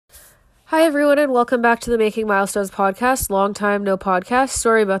Hi everyone and welcome back to the Making Milestones podcast. Long time no podcast.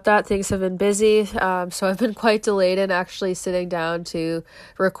 Sorry about that. Things have been busy. So I've been quite delayed in actually sitting down to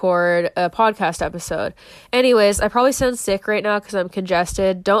record a podcast episode. Anyways, I probably sound sick right now because I'm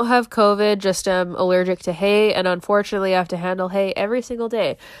congested. Don't have COVID, just am allergic to hay, and unfortunately I have to handle hay every single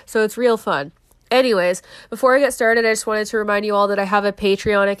day. So it's real fun. Anyways, before I get started, I just wanted to remind you all that I have a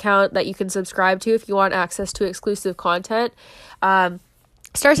Patreon account that you can subscribe to if you want access to exclusive content.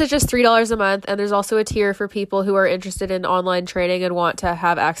 Starts at just $3 a month, and there's also a tier for people who are interested in online training and want to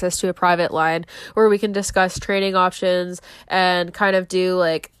have access to a private line where we can discuss training options and kind of do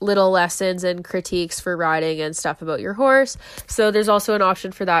like little lessons and critiques for riding and stuff about your horse. So there's also an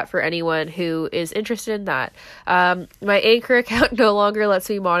option for that for anyone who is interested in that. My Anchor account no longer lets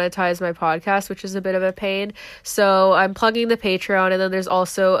me monetize my podcast, which is a bit of a pain. So I'm plugging the Patreon, and then there's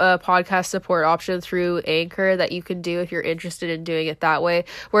also a podcast support option through Anchor that you can do if you're interested in doing it that way,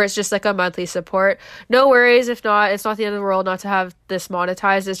 where it's just like a monthly support. No worries if not. It's not the end of the world not to have this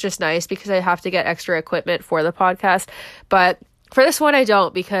monetized. It's just nice because I have to get extra equipment for the podcast. But for this one, I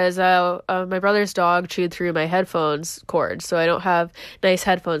don't, because my brother's dog chewed through my headphones cord, so I don't have nice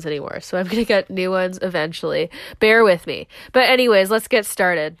headphones anymore. So I'm going to get new ones eventually. Bear with me. But anyways, let's get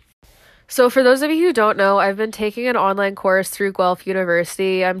started. So for those of you who don't know, I've been taking an online course through Guelph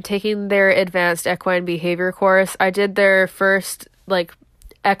University. I'm taking their advanced equine behavior course. I did their first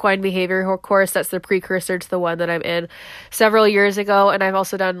equine behavior course, that's the precursor to the one that I'm in, several years ago, and I've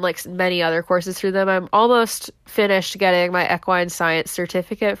also done many other courses through them. I'm almost finished getting my equine science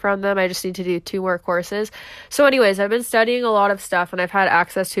certificate from them. I just need to do 2 more courses. So anyways, I've been studying a lot of stuff, and I've had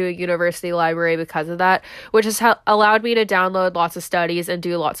access to a university library because of that, which has allowed me to download lots of studies and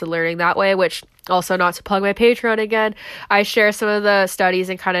do lots of learning that way, which also, not to plug my Patreon again, I share some of the studies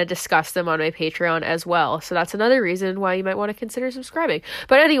and kind of discuss them on my Patreon as well. So that's another reason why you might want to consider subscribing.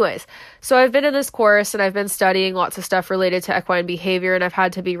 But anyways, so I've been in this course and I've been studying lots of stuff related to equine behavior, and I've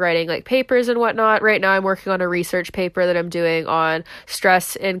had to be writing papers and whatnot. Right now I'm working on a research paper that I'm doing on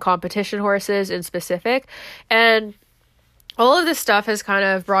stress in competition horses in specific. And all of this stuff has kind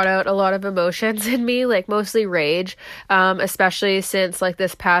of brought out a lot of emotions in me, mostly rage, especially since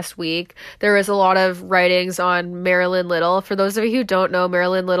this past week, there was a lot of writings on Marilyn Little. For those of you who don't know,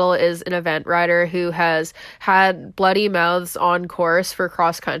 Marilyn Little is an event rider who has had bloody mouths on course for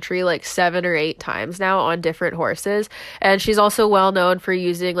cross country 7 or 8 times now on different horses. And she's also well known for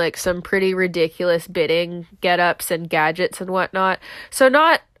using some pretty ridiculous bidding get-ups and gadgets and whatnot. So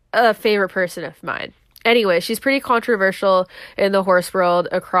not a favorite person of mine. Anyway, she's pretty controversial in the horse world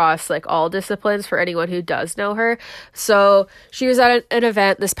across all disciplines for anyone who does know her. So she was at an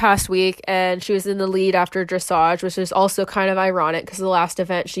event this past week, and she was in the lead after dressage, which is also kind of ironic because the last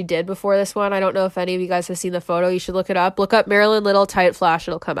event she did before this one, I don't know if any of you guys have seen the photo. You should look it up. Look up Marilyn Little tight flash.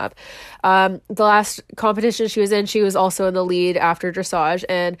 It'll come up. The last competition she was in, she was also in the lead after dressage,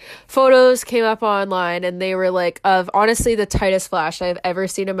 and photos came up online, and they were of honestly the tightest flash I've ever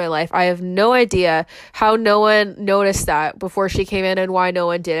seen in my life. I have no idea how no one noticed that before she came in and why no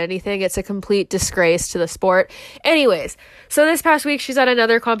one did anything. It's a complete disgrace to the sport. Anyways, so this past week she's at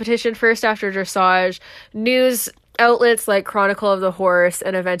another competition first after dressage. News outlets like Chronicle of the Horse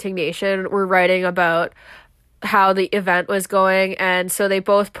and Eventing Nation were writing about how the event was going, and so they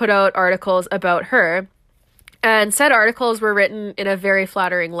both put out articles about her. And said articles were written in a very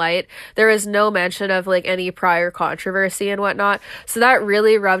flattering light. There was no mention of any prior controversy and whatnot. So that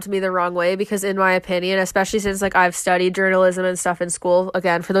really rubbed me the wrong way because in my opinion, especially since I've studied journalism and stuff in school,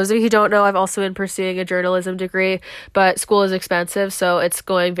 again, for those of you who don't know, I've also been pursuing a journalism degree, but school is expensive, so it's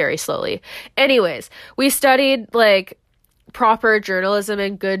going very slowly. Anyways, we studied proper journalism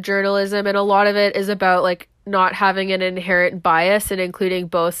and good journalism, and a lot of it is about not having an inherent bias and including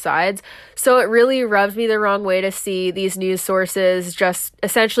both sides. So it really rubbed me the wrong way to see these news sources just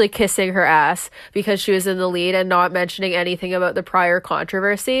essentially kissing her ass because she was in the lead and not mentioning anything about the prior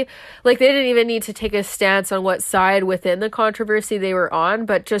controversy. They didn't even need to take a stance on what side within the controversy they were on,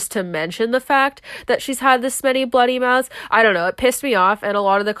 but just to mention the fact that she's had this many bloody mouths. I don't know, it pissed me off, and a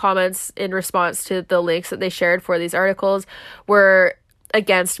lot of the comments in response to the links that they shared for these articles were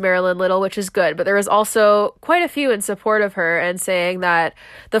against Marilyn Little, which is good, but there was also quite a few in support of her and saying that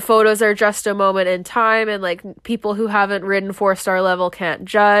the photos are just a moment in time and people who haven't ridden 4-star level can't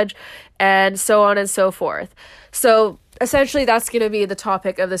judge, and so on and so forth. So essentially that's going to be the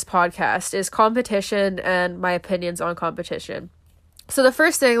topic of this podcast, is competition and my opinions on competition. So the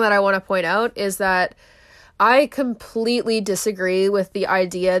first thing that I want to point out is that I completely disagree with the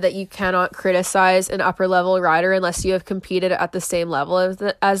idea that you cannot criticize an upper level rider unless you have competed at the same level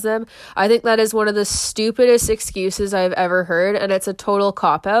as them. I think that is one of the stupidest excuses I've ever heard, and it's a total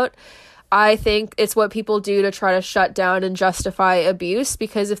cop-out. I think it's what people do to try to shut down and justify abuse,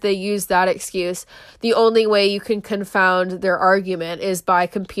 because if they use that excuse, the only way you can confound their argument is by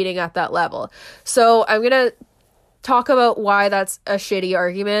competing at that level. So I'm going to talk about why that's a shitty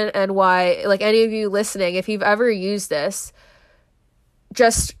argument, and why, like, any of you listening, if you've ever used this,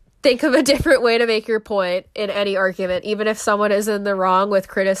 just think of a different way to make your point in any argument. Even if someone is in the wrong with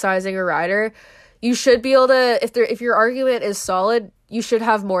criticizing a rider, you should be able to, if your argument is solid, you should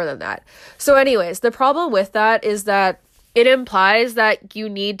have more than that. So anyways, the problem with that is that it implies that you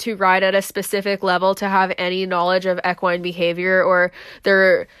need to ride at a specific level to have any knowledge of equine behavior or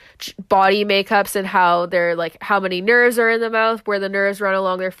their body makeups and how they're, like, how many nerves are in the mouth, where the nerves run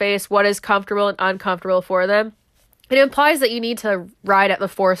along their face, what is comfortable and uncomfortable for them. It implies that you need to ride at the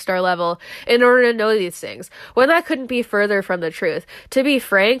 4-star level in order to know these things, when that couldn't be further from the truth. To be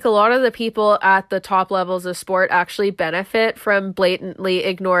frank, a lot of the people at the top levels of sport actually benefit from blatantly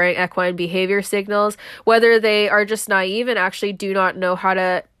ignoring equine behavior signals, whether they are just naive and actually do not know how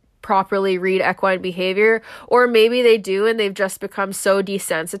to properly read equine behavior, or maybe they do and they've just become so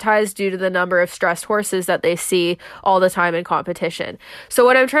desensitized due to the number of stressed horses that they see all the time in competition. So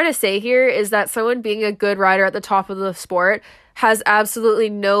what I'm trying to say here is that someone being a good rider at the top of the sport has absolutely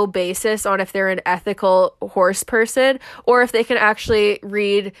no basis on if they're an ethical horse person or if they can actually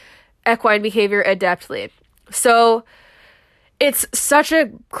read equine behavior adeptly. So it's such a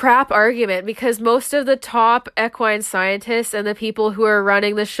crap argument, because most of the top equine scientists and the people who are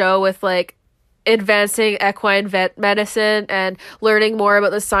running the show with, like, advancing equine vet medicine and learning more about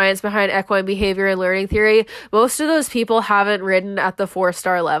the science behind equine behavior and learning theory, most of those people haven't ridden at the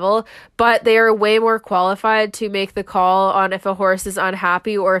 4-star level, but they are way more qualified to make the call on if a horse is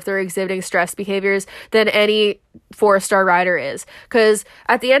unhappy or if they're exhibiting stress behaviors than any 4-star rider is. Because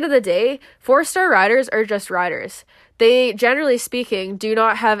at the end of the day, 4-star riders are just riders. They, generally speaking, do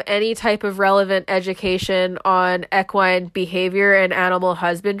not have any type of relevant education on equine behavior and animal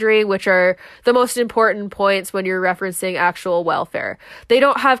husbandry, which are the most important points when you're referencing actual welfare. They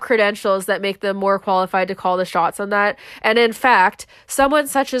don't have credentials that make them more qualified to call the shots on that. And in fact, someone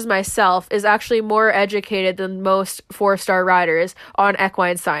such as myself is actually more educated than most 4-star riders on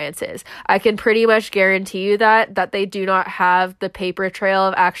equine sciences. I can pretty much guarantee you that they do not have the paper trail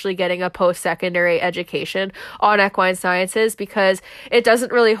of actually getting a post-secondary education on equine sciences, because it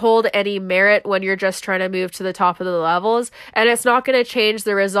doesn't really hold any merit when you're just trying to move to the top of the levels, and it's not going to change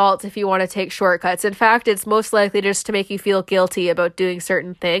the results if you want to take shortcuts. In fact, it's most likely just to make you feel guilty about doing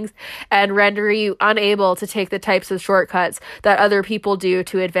certain things and render you unable to take the types of shortcuts that other people do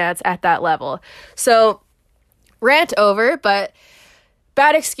to advance at that level. So, rant over, but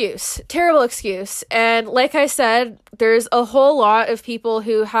bad excuse, terrible excuse. And like I said, there's a whole lot of people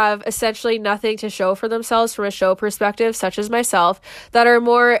who have essentially nothing to show for themselves from a show perspective, such as myself, that are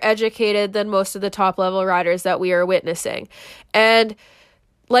more educated than most of the top level riders that we are witnessing. And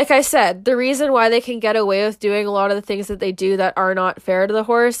like I said, the reason why they can get away with doing a lot of the things that they do that are not fair to the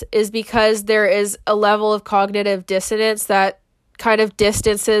horse is because there is a level of cognitive dissonance that kind of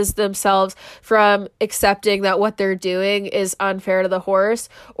distances themselves from accepting that what they're doing is unfair to the horse,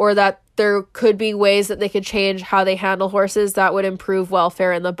 or that there could be ways that they could change how they handle horses that would improve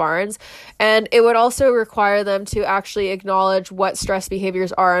welfare in the barns. And it would also require them to actually acknowledge what stress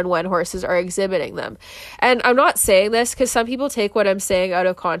behaviors are and when horses are exhibiting them. And I'm not saying this because some people take what I'm saying out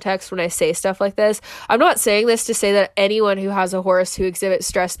of context when I say stuff like this. I'm not saying this to say that anyone who has a horse who exhibits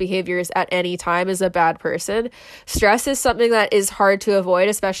stress behaviors at any time is a bad person. Stress is something that is hard to avoid,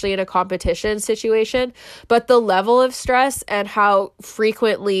 especially in a competition situation. But the level of stress and how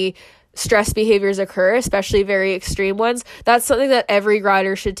frequently stress behaviors occur, especially very extreme ones, that's something that every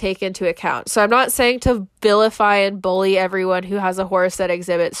rider should take into account. So I'm not saying to vilify and bully everyone who has a horse that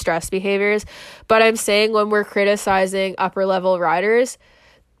exhibits stress behaviors, but I'm saying when we're criticizing upper level riders,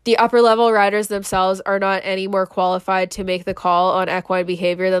 the upper level riders themselves are not any more qualified to make the call on equine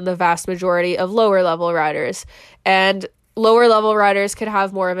behavior than the vast majority of lower level riders. And lower level riders could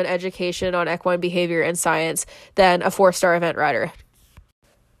have more of an education on equine behavior and science than a 4-star event rider.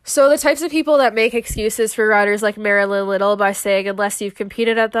 So the types of people that make excuses for riders like Marilyn Little by saying unless you've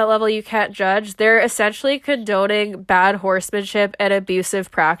competed at that level you can't judge, they're essentially condoning bad horsemanship and abusive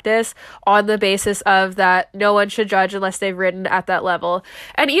practice on the basis of that no one should judge unless they've ridden at that level.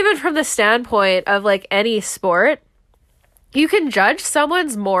 And even from the standpoint of like any sport, you can judge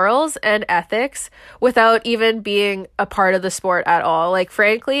someone's morals and ethics without even being a part of the sport at all. Like,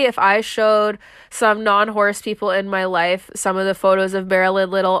 frankly, if I showed some non-horse people in my life some of the photos of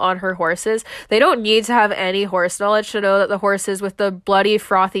Marilyn Little on her horses, they don't need to have any horse knowledge to know that the horses with the bloody,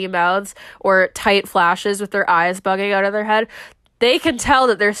 frothy mouths or tight flashes with their eyes bugging out of their head, they can tell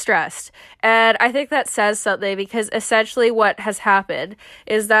that they're stressed. And I think that says something, because essentially what has happened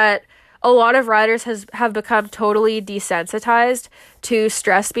is that a lot of riders have become totally desensitized to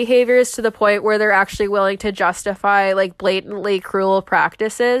stress behaviors, to the point where they're actually willing to justify like blatantly cruel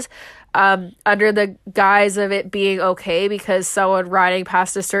practices under the guise of it being okay, because someone riding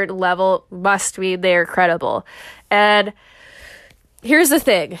past a certain level must mean they're credible. And here's the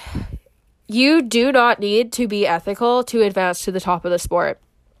thing. You do not need to be ethical to advance to the top of the sport.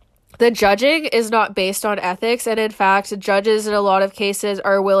 The judging is not based on ethics, and in fact, judges in a lot of cases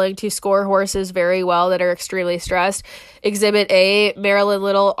are willing to score horses very well that are extremely stressed. Exhibit A, Marilyn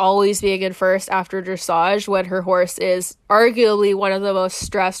Little always being in first after dressage when her horse is arguably one of the most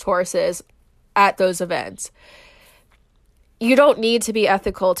stressed horses at those events. You don't need to be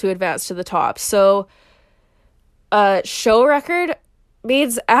ethical to advance to the top. So, show record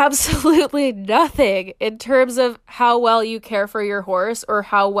means absolutely nothing in terms of how well you care for your horse or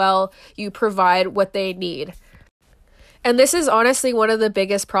how well you provide what they need. And this is honestly one of the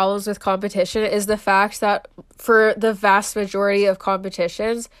biggest problems with competition, is the fact that for the vast majority of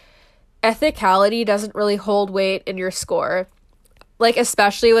competitions, ethicality doesn't really hold weight in your score. Like,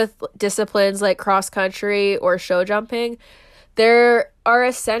 especially with disciplines like cross country or show jumping, there are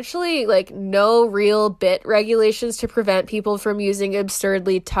essentially like no real bit regulations to prevent people from using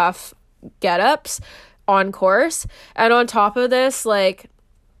absurdly tough get-ups on course. And on top of this, like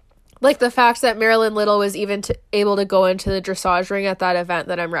the fact that Marilyn Little was even able to go into the dressage ring at that event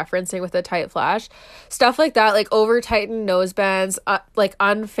that I'm referencing with the tight flash, stuff like that, like over tightened nose bands, like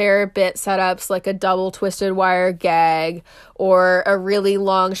unfair bit setups, like a double twisted wire gag, or a really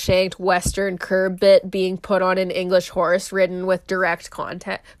long shanked Western curb bit being put on an English horse ridden with direct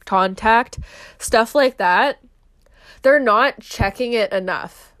contact, stuff like that. They're not checking it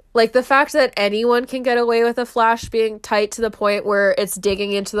enough. Like, the fact that anyone can get away with a flash being tight to the point where it's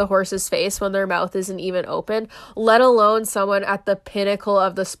digging into the horse's face when their mouth isn't even open, let alone someone at the pinnacle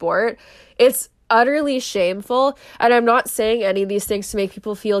of the sport, it's utterly shameful. And I'm not saying any of these things to make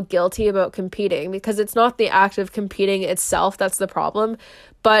people feel guilty about competing, because it's not the act of competing itself that's the problem,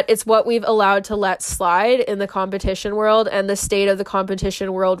 but it's what we've allowed to let slide in the competition world and the state of the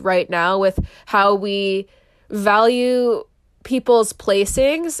competition world right now, with how we value people's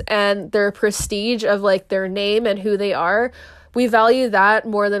placings and their prestige of like their name and who they are. We value that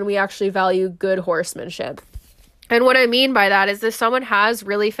more than we actually value good horsemanship. And what I mean by that is, if someone has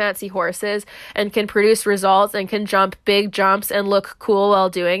really fancy horses and can produce results and can jump big jumps and look cool while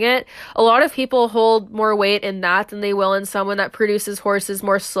doing it, a lot of people hold more weight in that than they will in someone that produces horses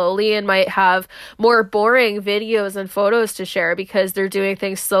more slowly and might have more boring videos and photos to share because they're doing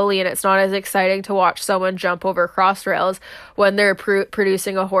things slowly, and it's not as exciting to watch someone jump over cross rails when they're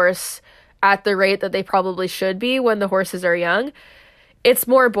producing a horse at the rate that they probably should be when the horses are young. It's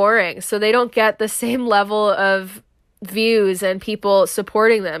more boring, so they don't get the same level of views and people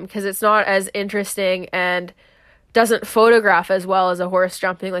supporting them, because it's not as interesting and doesn't photograph as well as a horse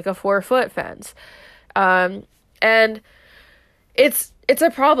jumping like a 4-foot fence. And it's a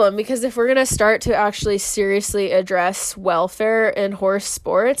problem, because if we're going to start to actually seriously address welfare in horse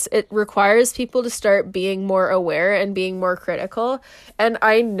sports, it requires people to start being more aware and being more critical. And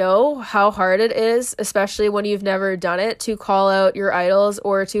I know how hard it is, especially when you've never done it, to call out your idols,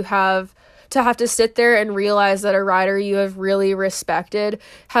 or to have to sit there and realize that a rider you have really respected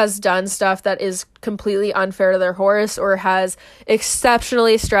has done stuff that is completely unfair to their horse, or has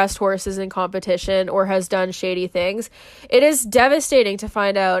exceptionally stressed horses in competition, or has done shady things. It is devastating to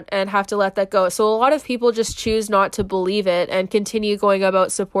find out and have to let that go. So a lot of people just choose not to believe it and continue going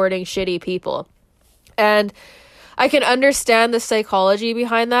about supporting shitty people. And I can understand the psychology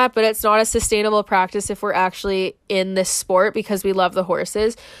behind that, but it's not a sustainable practice if we're actually in this sport because we love the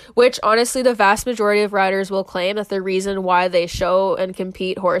horses, which honestly the vast majority of riders will claim that the reason why they show and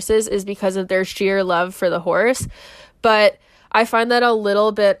compete horses is because of their sheer love for the horse. But I find that a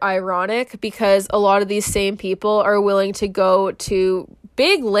little bit ironic, because a lot of these same people are willing to go to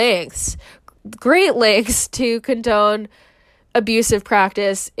big lengths, great lengths, to condone abusive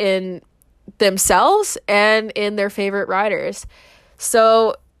practice in themselves and in their favorite riders.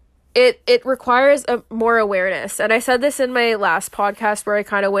 So it requires more awareness. And I said this in my last podcast, where I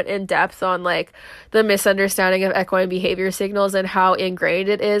kind of went in depth on like the misunderstanding of equine behavior signals and how ingrained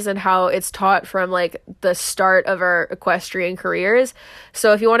it is, and how it's taught from like the start of our equestrian careers.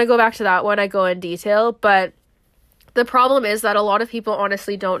 So if you want to go back to that one, I go in detail. But the problem is that a lot of people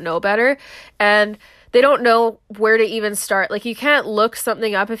honestly don't know better, and they don't know where to even start. Like, you can't look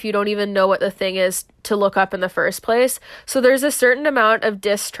something up if you don't even know what the thing is to look up in the first place. So there's a certain amount of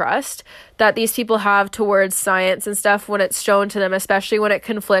distrust that these people have towards science and stuff when it's shown to them, especially when it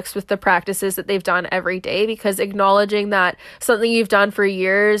conflicts with the practices that they've done every day, because acknowledging that something you've done for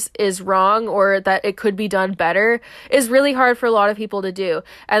years is wrong or that it could be done better is really hard for a lot of people to do.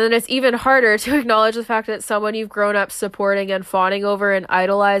 And then it's even harder to acknowledge the fact that someone you've grown up supporting and fawning over and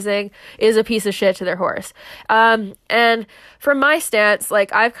idolizing is a piece of shit to their horse. And from my stance,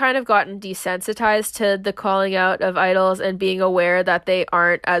 like, I've kind of gotten desensitized to the calling out of idols and being aware that they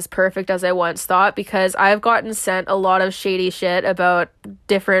aren't as perfect as I once thought, because I've gotten sent a lot of shady shit about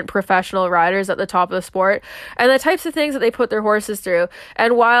different professional riders at the top of the sport and the types of things that they put their horses through.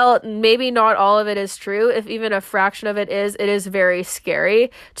 And while maybe not all of it is true, if even a fraction of it is very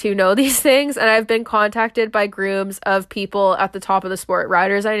scary to know these things. And I've been contacted by grooms of people at the top of the sport,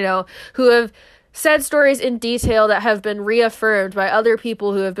 riders I know, who have said stories in detail that have been reaffirmed by other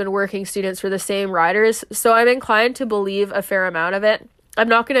people who have been working students for the same riders. So I'm inclined to believe a fair amount of it. I'm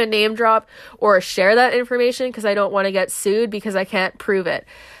not going to name drop or share that information because I don't want to get sued because I can't prove it.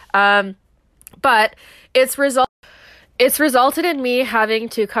 But it's resulted in me having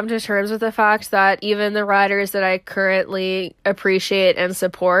to come to terms with the fact that even the riders that I currently appreciate and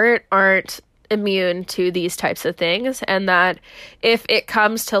support aren't immune to these types of things, and that if it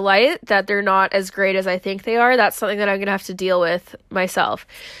comes to light that they're not as great as I think they are, that's something that I'm gonna have to deal with myself.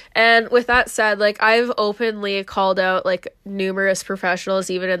 And with that said, like, I've openly called out like numerous professionals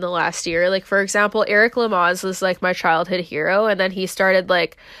even in the last year. Like, for example, Eric Lamaze was like my childhood hero, and then he started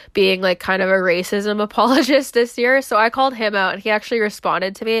like being like kind of a racism apologist this year, so I called him out and he actually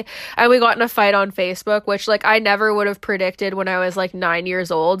responded to me, and we got in a fight on Facebook, which like I never would have predicted when I was like 9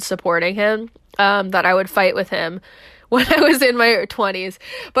 years old supporting him, that I would fight with him when I was in my 20s.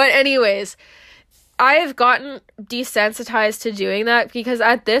 But anyways, I've gotten desensitized to doing that because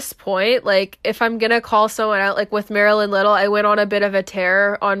at this point, like, if I'm gonna call someone out, like with Marilyn Little, I went on a bit of a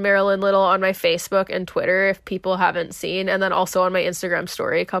tear on Marilyn Little on my Facebook and Twitter, if people haven't seen, and then also on my Instagram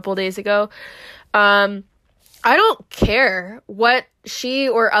story a couple days ago. I don't care what she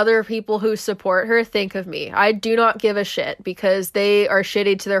or other people who support her think of me. I do not give a shit, because they are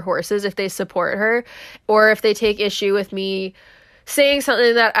shitty to their horses if they support her, or if they take issue with me saying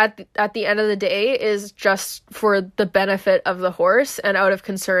something that at the end of the day is just for the benefit of the horse and out of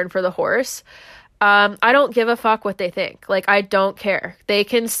concern for the horse. I don't give a fuck what they think. Like, I don't care. They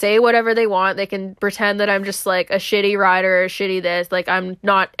can say whatever they want. They can pretend that I'm just like a shitty rider or shitty this. Like, I'm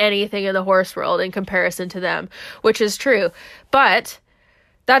not anything in the horse world in comparison to them, which is true. But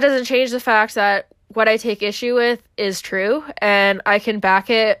that doesn't change the fact that what I take issue with is true, and I can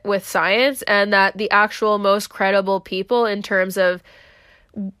back it with science, and that the actual most credible people in terms of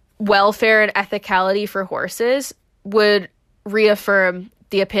welfare and ethicality for horses would reaffirm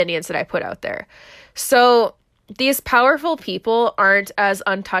the opinions that I put out there. So these powerful people aren't as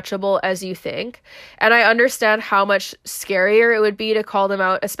untouchable as you think, and I understand how much scarier it would be to call them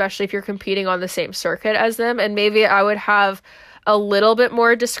out, especially if you're competing on the same circuit as them. And maybe I would have a little bit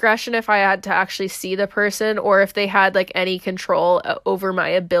more discretion if I had to actually see the person, or if they had like any control over my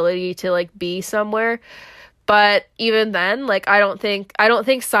ability to like be somewhere. But even then, like, I don't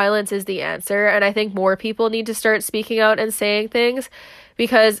think silence is the answer, and I think more people need to start speaking out and saying things,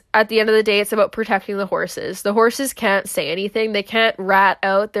 because at the end of the day, it's about protecting the horses. The horses can't say anything. They can't rat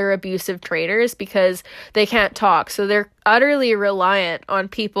out their abusive trainers because they can't talk. So they're utterly reliant on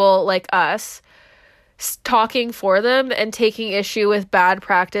people like us talking for them and taking issue with bad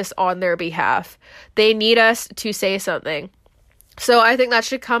practice on their behalf. They need us to say something. So I think that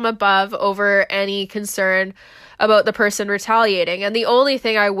should come above over any concern about the person retaliating. And the only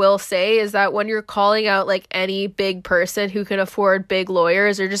thing I will say is that when you're calling out like any big person who can afford big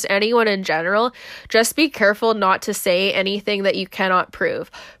lawyers, or just anyone in general, just be careful not to say anything that you cannot prove.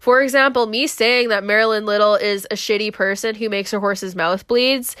 For example, me saying that Marilyn Little is a shitty person who makes her horse's mouth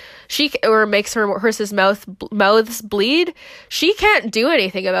bleeds, or makes her horse's mouths bleed, she can't do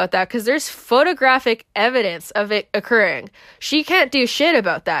anything about that because there's photographic evidence of it occurring. She can't do shit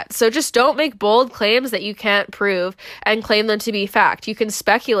about that. So just don't make bold claims that you can't prove and claim them to be fact. You can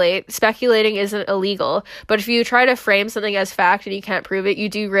speculate. Speculating isn't illegal, but if you try to frame something as fact and you can't prove it, you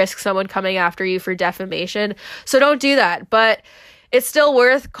do risk someone coming after you for defamation. So don't do that. But it's still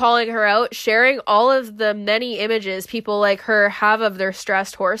worth calling her out, sharing all of the many images people like her have of their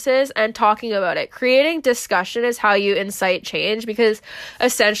stressed horses and talking about it. Creating discussion is how you incite change, because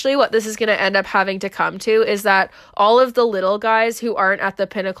essentially what this is going to end up having to come to is that all of the little guys who aren't at the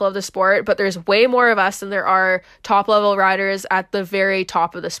pinnacle of the sport, but there's way more of us than there are top level riders at the very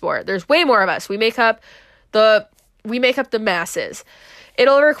top of the sport. There's way more of us. We make up the masses.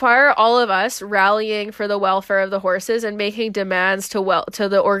 It'll require all of us rallying for the welfare of the horses and making demands to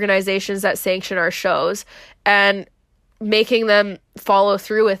the organizations that sanction our shows, and making them follow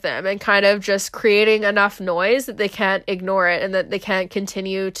through with them, and kind of just creating enough noise that they can't ignore it and that they can't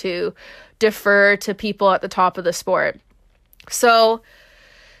continue to defer to people at the top of the sport. So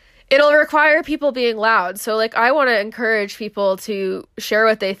it'll require people being loud. So like, I want to encourage people to share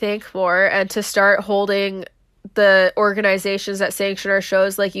what they think more, and to start holding the organizations that sanction our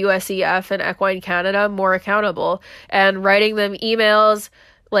shows like USEF and Equine Canada more accountable, and writing them emails,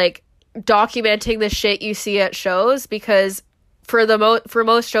 like documenting the shit you see at shows, because for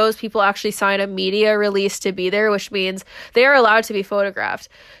most shows, people actually sign a media release to be there, which means they are allowed to be photographed.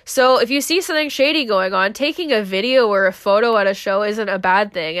 So if you see something shady going on, taking a video or a photo at a show isn't a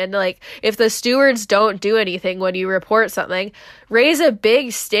bad thing. And like, if the stewards don't do anything when you report something, raise a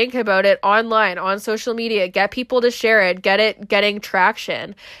big stink about it online, on social media, get people to share it, getting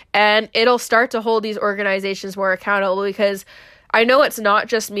traction, and it'll start to hold these organizations more accountable, because I know it's not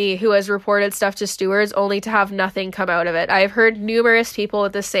just me who has reported stuff to stewards only to have nothing come out of it. I've heard numerous people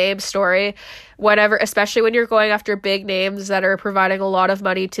with the same story, especially when you're going after big names that are providing a lot of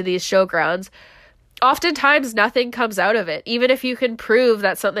money to these showgrounds. Oftentimes nothing comes out of it, even if you can prove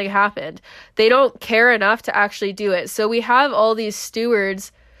that something happened. They don't care enough to actually do it. So we have all these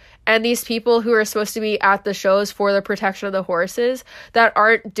stewards and these people who are supposed to be at the shows for the protection of the horses that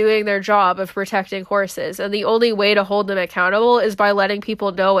aren't doing their job of protecting horses. And the only way to hold them accountable is by letting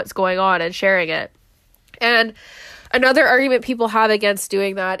people know what's going on and sharing it. And another argument people have against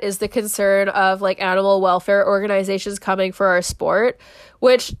doing that is the concern of like animal welfare organizations coming for our sport,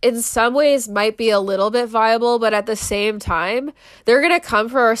 which in some ways might be a little bit viable, but at the same time, they're going to come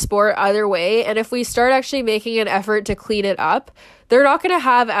for our sport either way. And if we start actually making an effort to clean it up, they're not going to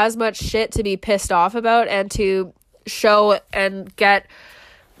have as much shit to be pissed off about and to show and get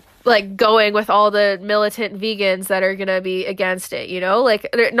like going with all the militant vegans that are going to be against it, you know? Like,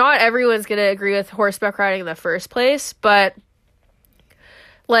 not everyone's going to agree with horseback riding in the first place, but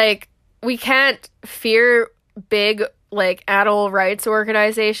like, we can't fear big like animal rights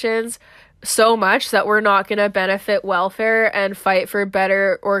organizations so much that we're not going to benefit welfare and fight for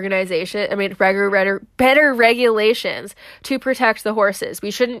better regulations to protect the horses. We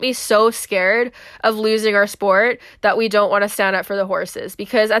shouldn't be so scared of losing our sport that we don't want to stand up for the horses,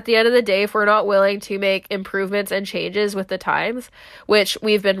 because at the end of the day, if we're not willing to make improvements and changes with the times, which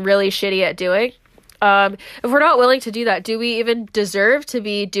we've been really shitty at doing, if we're not willing to do that, do we even deserve to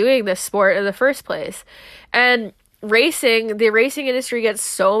be doing this sport in the first place? And the racing industry gets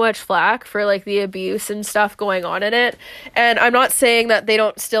so much flack for like the abuse and stuff going on in it, and I'm not saying that they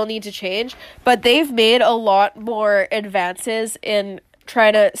don't still need to change, but they've made a lot more advances in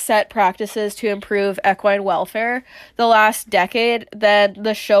trying to set practices to improve equine welfare the last decade than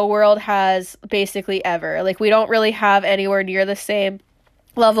the show world has basically ever. Like, we don't really have anywhere near the same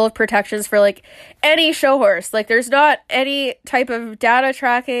level of protections for like any show horse. Like, there's not any type of data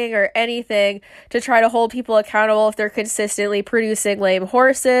tracking or anything to try to hold people accountable if they're consistently producing lame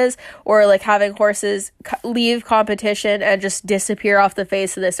horses, or like having horses leave competition and just disappear off the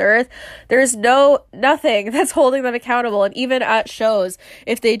face of this earth. There's nothing that's holding them accountable. And even at shows,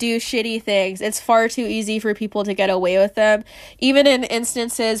 if they do shitty things, it's far too easy for people to get away with them. Even in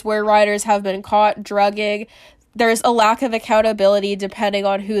instances where riders have been caught drugging, there's a lack of accountability depending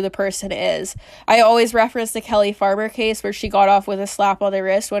on who the person is. I always reference the Kelly Farmer case where she got off with a slap on the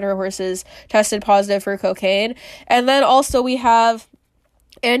wrist when her horses tested positive for cocaine. And then also we have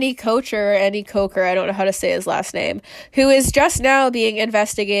Andy Coker, I don't know how to say his last name, who is just now being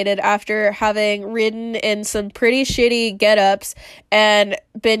investigated after having ridden in some pretty shitty get-ups and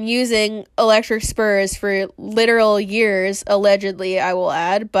been using electric spurs for literal years, allegedly, I will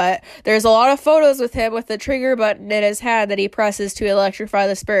add, but there's a lot of photos with him with the trigger button in his hand that he presses to electrify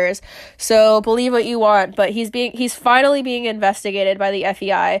the spurs. So believe what you want, but he's finally being investigated by the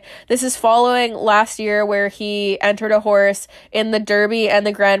FEI. This is following last year where he entered a horse in the Derby and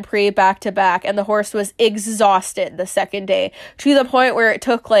the Grand Prix back to back, and the horse was exhausted the second day to the point where it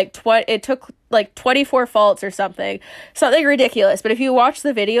took like 24 faults or something ridiculous. But if you watch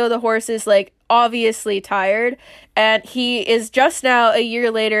the video, the horse is like obviously tired, and he is just now, a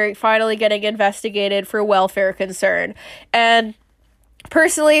year later, finally getting investigated for welfare concern. And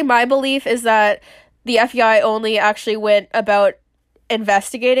Personally, my belief is that the FBI only actually went about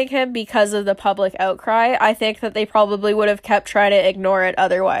investigating him because of the public outcry. I think that they probably would have kept trying to ignore it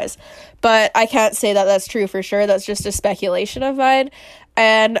otherwise. But I can't say that that's true for sure. That's just a speculation of mine.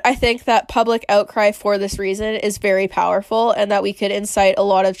 And I think that public outcry for this reason is very powerful, and that we could incite a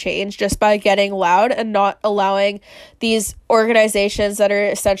lot of change just by getting loud and not allowing these organizations that are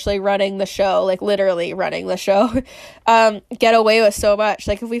essentially running the show, like literally running the show, get away with so much.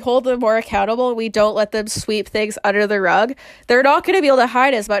 Like, if we hold them more accountable and we don't let them sweep things under the rug, they're not going to be able to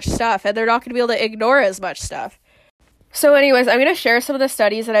hide as much stuff, and they're not going to be able to ignore as much stuff. So anyways, I'm going to share some of the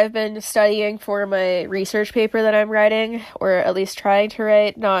studies that I've been studying for my research paper that I'm writing, or at least trying to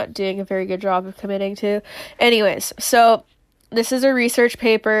write, not doing a very good job of committing to. Anyways, so this is a research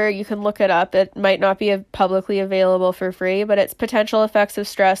paper. You can look it up. It might not be publicly available for free, but it's potential effects of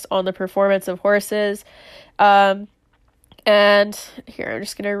stress on the performance of horses. And here, I'm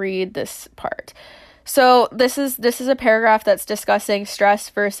just going to read this part. So this is a paragraph that's discussing stress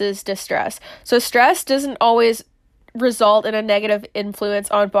versus distress. So stress doesn't always result in a negative influence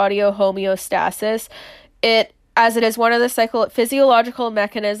on body homeostasis. As it is one of the physiological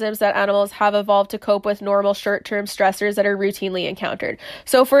mechanisms that animals have evolved to cope with normal short-term stressors that are routinely encountered.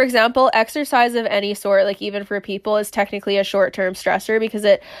 So, for example, exercise of any sort, like even for people, is technically a short-term stressor because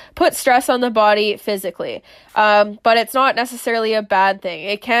it puts stress on the body physically. But it's not necessarily a bad thing.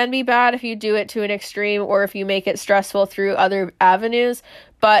 It can be bad if you do it to an extreme or if you make it stressful through other avenues,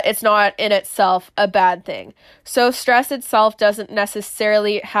 but it's not in itself a bad thing. So stress itself doesn't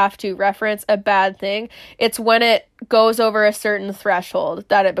necessarily have to reference a bad thing. It's when it goes over a certain threshold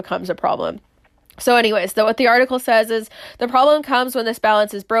that it becomes a problem. So anyways, what the article says is, the problem comes when this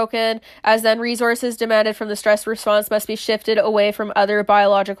balance is broken, as then resources demanded from the stress response must be shifted away from other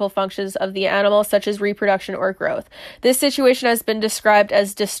biological functions of the animal, such as reproduction or growth. This situation has been described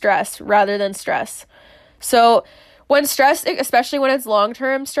as distress rather than stress. So when stress, especially when it's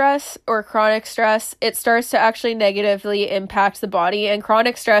long-term stress or chronic stress, it starts to actually negatively impact the body. And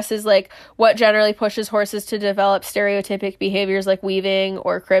chronic stress is like what generally pushes horses to develop stereotypic behaviors like weaving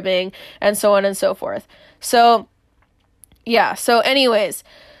or cribbing and so on and so forth. So, yeah. So anyways,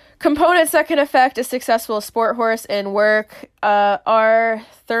 components that can affect a successful sport horse in work are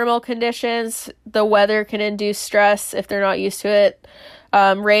thermal conditions. The weather can induce stress if they're not used to it.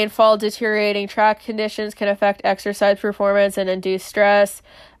 Rainfall, deteriorating track conditions can affect exercise performance and induce stress,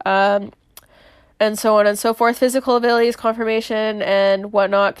 and so on and so forth. Physical abilities, conformation, and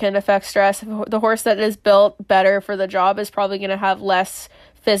whatnot can affect stress. The horse that is built better for the job is probably going to have less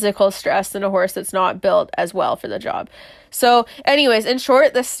physical stress than a horse that's not built as well for the job. So anyways, in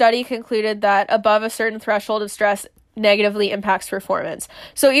short, the study concluded that above a certain threshold of stress negatively impacts performance.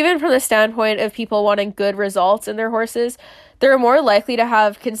 So even from the standpoint of people wanting good results in their horses, they're more likely to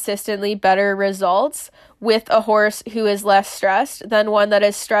have consistently better results with a horse who is less stressed than one that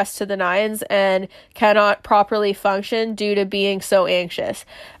is stressed to the nines and cannot properly function due to being so anxious.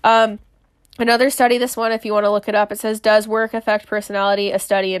 Another study, this one, if you want to look it up, it says, "Does work affect personality? A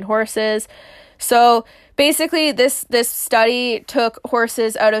study in horses." So basically, this study took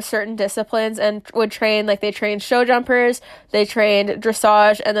horses out of certain disciplines and would train, like they trained show jumpers, they trained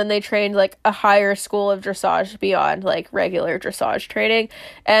dressage, and then they trained like a higher school of dressage beyond like regular dressage training,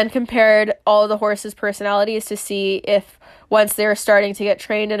 and compared all the horses' personalities to see if once they're starting to get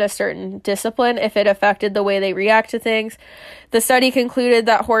trained in a certain discipline, if it affected the way they react to things. The study concluded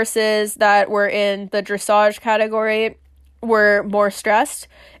that horses that were in the dressage category were more stressed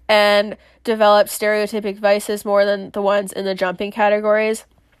and developed stereotypic vices more than the ones in the jumping categories.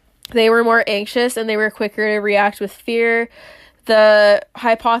 They were more anxious and they were quicker to react with fear. The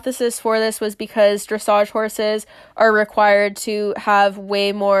hypothesis for this was because dressage horses are required to have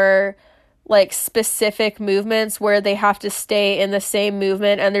way more like specific movements where they have to stay in the same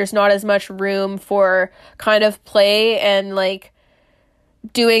movement, and there's not as much room for kind of play and like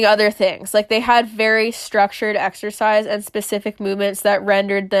doing other things. Like they had very structured exercise and specific movements that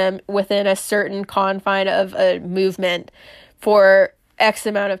rendered them within a certain confine of a movement for X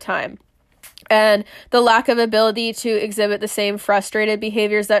amount of time. And the lack of ability to exhibit the same frustrated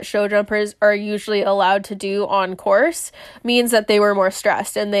behaviors that show jumpers are usually allowed to do on course means that they were more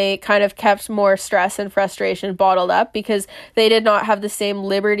stressed, and they kind of kept more stress and frustration bottled up because they did not have the same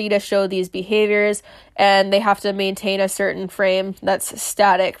liberty to show these behaviors, and they have to maintain a certain frame that's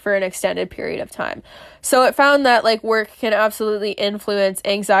static for an extended period of time. So it found that like work can absolutely influence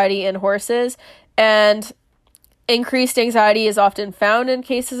anxiety in horses, and increased anxiety is often found in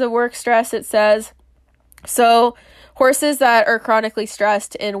cases of work stress, it says. So horses that are chronically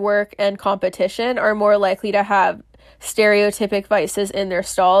stressed in work and competition are more likely to have stereotypic vices in their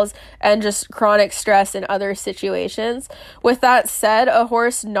stalls and just chronic stress in other situations. With that said, a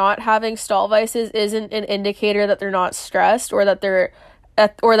horse not having stall vices isn't an indicator that they're not stressed or that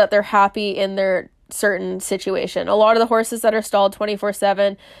they're happy in their certain situation. A lot of the horses that are stalled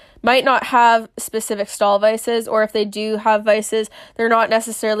 24/7 might not have specific stall vices, or if they do have vices, they're not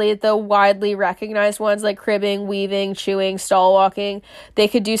necessarily the widely recognized ones like cribbing, weaving, chewing, stall walking. They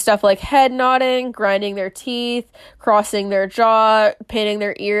could do stuff like head nodding, grinding their teeth, crossing their jaw, pinning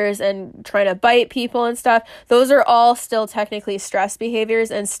their ears, and trying to bite people and stuff. Those are all still technically stress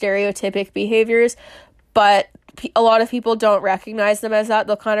behaviors and stereotypic behaviors, but a lot of people don't recognize them as that.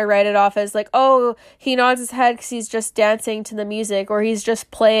 They'll kind of write it off as like, oh, he nods his head because he's just dancing to the music, or he's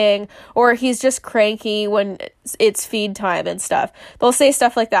just playing, or he's just cranky when it's feed time and stuff. They'll say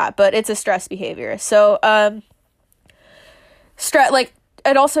stuff like that, but it's a stress behavior. So,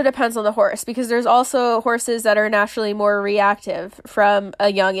 it also depends on the horse, because there's also horses that are naturally more reactive from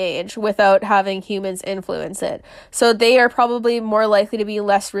a young age without having humans influence it. So they are probably more likely to be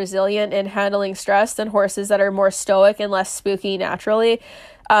less resilient in handling stress than horses that are more stoic and less spooky naturally.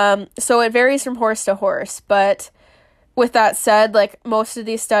 So it varies from horse to horse. But with that said, like, most of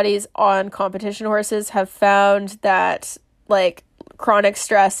these studies on competition horses have found that like chronic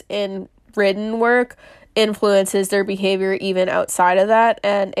stress in ridden work influences their behavior even outside of that,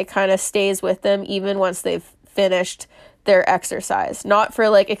 and it kind of stays with them even once they've finished their exercise. Not for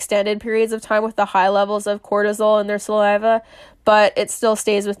like extended periods of time with the high levels of cortisol in their saliva, but it still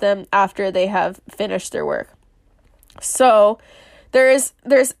stays with them after they have finished their work. So there's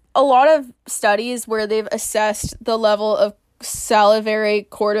a lot of studies where they've assessed the level of salivary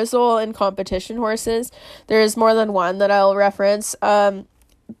cortisol in competition horses. There's more than one that I'll reference.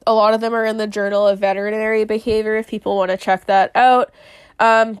 A lot of them are in the Journal of Veterinary Behavior if people want to check that out.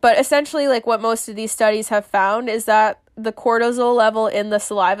 But essentially, like, what most of these studies have found is that the cortisol level in the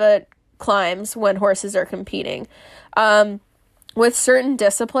saliva climbs when horses are competing. With certain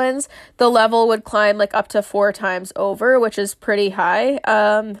disciplines, the level would climb like up to 4 times over, which is pretty high.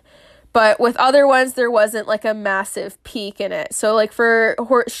 But with other ones, there wasn't like a massive peak in it. So like for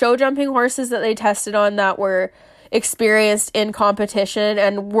show jumping horses that they tested on that were experienced in competition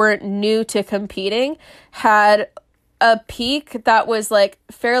and weren't new to competing, had a peak that was like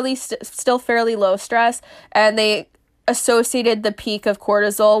still fairly low stress, and they associated the peak of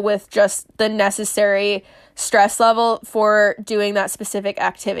cortisol with just the necessary stress level for doing that specific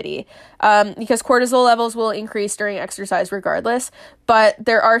activity, because cortisol levels will increase during exercise regardless, but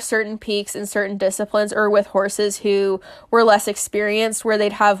there are certain peaks in certain disciplines or with horses who were less experienced where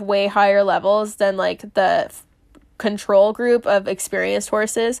they'd have way higher levels than like the control group of experienced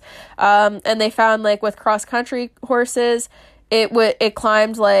horses. And they found like with cross country horses, it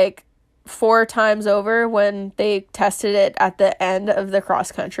climbed like 4 times over when they tested it at the end of the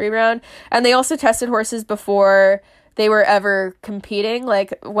cross country round. And they also tested horses before they were ever competing,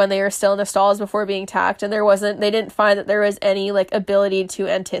 like when they were still in the stalls before being tacked, and they didn't find that there was any like ability to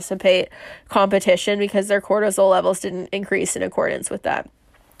anticipate competition because their cortisol levels didn't increase in accordance with that.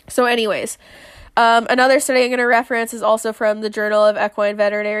 So anyways, another study I'm going to reference is also from the Journal of Equine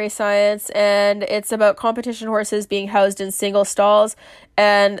Veterinary Science, and it's about competition horses being housed in single stalls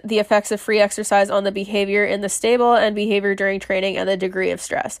and the effects of free exercise on the behavior in the stable and behavior during training and the degree of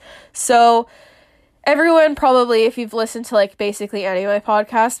stress. So everyone probably, if you've listened to like basically any of my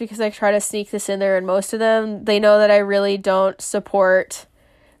podcasts, because I try to sneak this in there in most of them, they know that I really don't support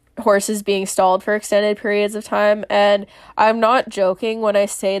horses being stalled for extended periods of time. And I'm not joking when I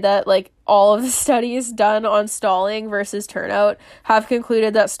say that like all of the studies done on stalling versus turnout have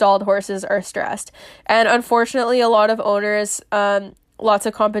concluded that stalled horses are stressed. And unfortunately, a lot of owners, lots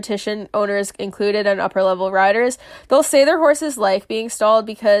of competition owners included and upper level riders, they'll say their horses like being stalled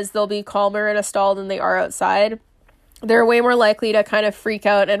because they'll be calmer in a stall than they are outside. They're way more likely to kind of freak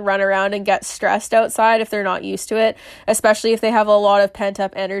out and run around and get stressed outside if they're not used to it, especially if they have a lot of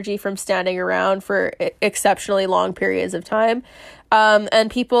pent-up energy from standing around for exceptionally long periods of time. And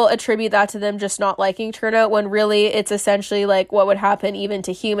people attribute that to them just not liking turnout, when really it's essentially like what would happen even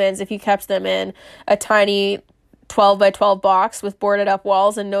to humans if you kept them in a tiny 12 by 12 box with boarded up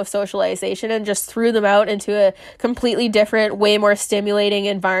walls and no socialization and just threw them out into a completely different, way more stimulating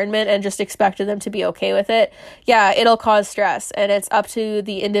environment and just expected them to be okay with it. Yeah, it'll cause stress, and it's up to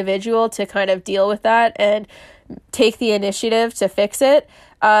the individual to kind of deal with that and take the initiative to fix it.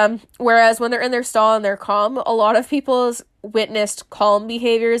 Whereas when they're in their stall and they're calm, a lot of people's witnessed calm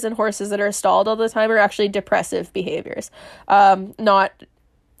behaviors in horses that are stalled all the time are actually depressive behaviors, not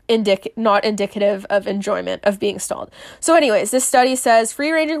not indicative of enjoyment of being stalled. So anyways, this study says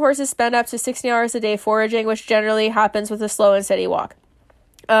free-ranging horses spend up to 16 hours a day foraging, which generally happens with a slow and steady walk.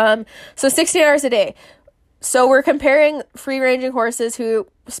 So 16 hours a day. So we're comparing free-ranging horses who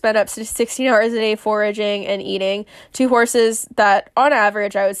spend up to 16 hours a day foraging and eating to horses that, on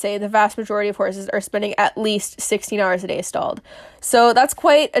average, I would say the vast majority of horses are spending at least 16 hours a day stalled. So that's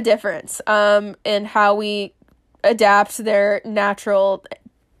quite a difference in how we adapt their natural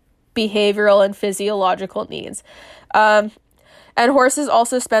behavioral and physiological needs. And horses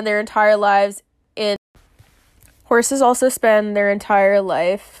also spend their entire life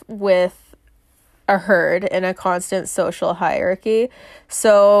with a herd in a constant social hierarchy.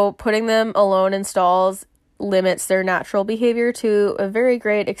 So putting them alone in stalls limits their natural behavior to a very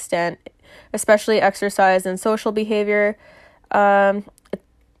great extent, especially exercise and social behavior.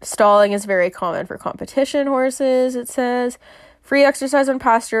 Stalling is very common for competition horses, it says. Free exercise on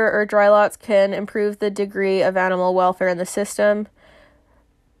pasture or dry lots can improve the degree of animal welfare in the system,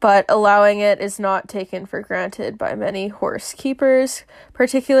 but allowing it is not taken for granted by many horse keepers.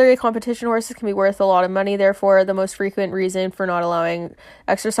 Particularly competition horses can be worth a lot of money, therefore the most frequent reason for not allowing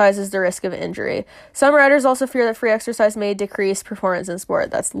exercise is the risk of injury. Some riders also fear that free exercise may decrease performance in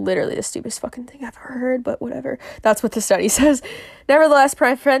sport. That's literally the stupidest fucking thing I've ever heard, but whatever. That's what the study says. Nevertheless,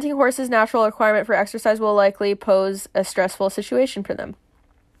 preventing horses' natural requirement for exercise will likely pose a stressful situation for them.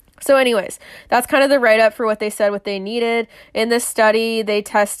 So anyways, that's kind of the write-up for what they said, what they needed. In this study, they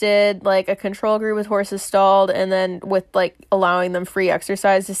tested like a control group with horses stalled and then with like allowing them free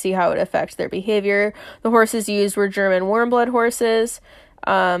exercise to see how it affects their behavior. The horses used were German warm-blood horses.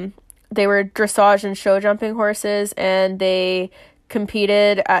 They were dressage and show jumping horses, and they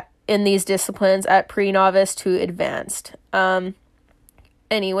competed in these disciplines at pre-novice to advanced.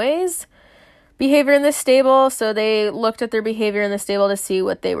 Anyways, behavior in the stable. So they looked at their behavior in the stable to see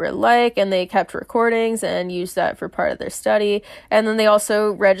what they were like, and they kept recordings and used that for part of their study. And then they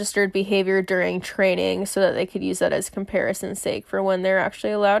also registered behavior during training so that they could use that as comparison's sake for when they're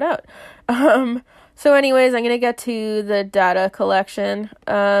actually allowed out. So anyways, I'm going to get to the data collection.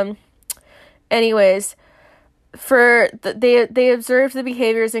 They observed the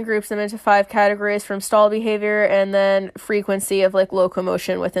behaviors and grouped them into 5 categories from stall behavior and then frequency of like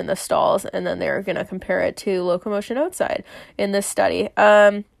locomotion within the stalls, and then they're going to compare it to locomotion outside in this study.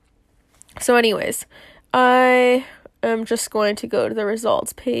 So anyways, I am just going to go to the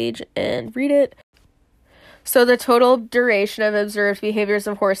results page and read it. So the total duration of observed behaviors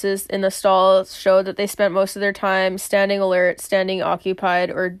of horses in the stalls showed that they spent most of their time standing alert, standing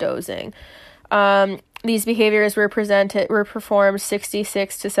occupied, or dozing. These behaviors were performed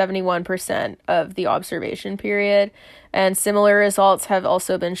 66 to 71% of the observation period, and similar results have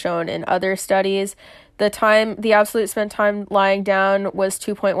also been shown in other studies. The absolute spent time lying down was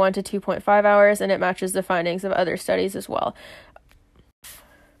 2.1 to 2.5 hours, and it matches the findings of other studies as well.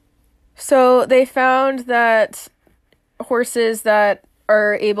 So they found that horses that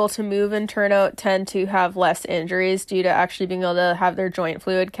are able to move and turn out tend to have less injuries due to actually being able to have their joint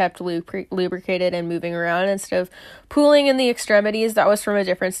fluid kept lubricated and moving around instead of pooling in the extremities. That was from a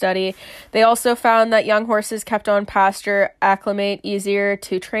different study. They also found that young horses kept on pasture acclimate easier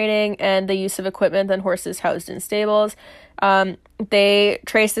to training and the use of equipment than horses housed in stables. They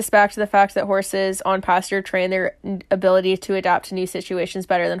traced this back to the fact that horses on pasture train their ability to adapt to new situations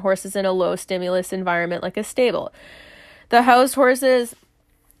better than horses in a low stimulus environment like a stable. The housed horses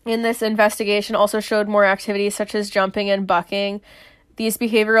in this investigation also showed more activities such as jumping and bucking. These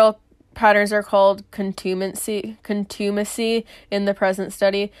behavioral patterns are called contumacy in the present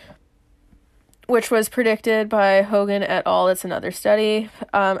study, which was predicted by Hogan et al. It's another study,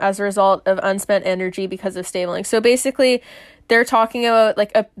 as a result of unspent energy because of stabling. So basically, they're talking about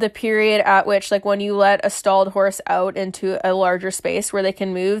like the period at which, like, when you let a stalled horse out into a larger space where they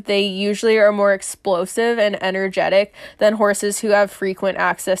can move, they usually are more explosive and energetic than horses who have frequent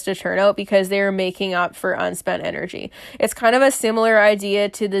access to turnout because they are making up for unspent energy. It's kind of a similar idea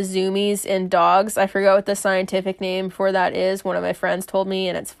to the zoomies in dogs. I forgot what the scientific name for that is. One of my friends told me,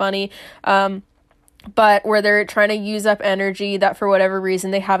 and it's funny. But where they're trying to use up energy that for whatever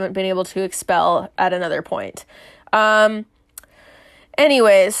reason they haven't been able to expel at another point.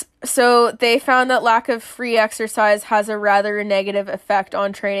 Anyways, so they found that lack of free exercise has a rather negative effect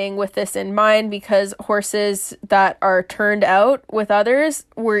on training with this in mind, because horses that are turned out with others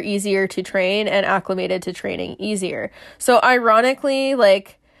were easier to train and acclimated to training easier. So ironically,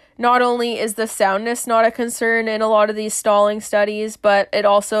 like, not only is the soundness not a concern in a lot of these stalling studies, but it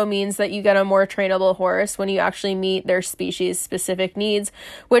also means that you get a more trainable horse when you actually meet their species specific needs,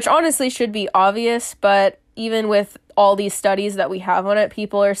 which honestly should be obvious, but even with all these studies that we have on it,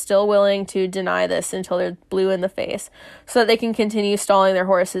 people are still willing to deny this until they're blue in the face so that they can continue stalling their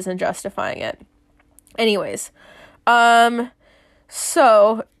horses and justifying it. Anyways,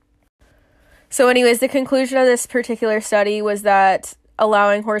 so anyways, the conclusion of this particular study was that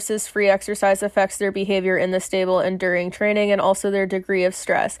allowing horses free exercise affects their behavior in the stable and during training, and also their degree of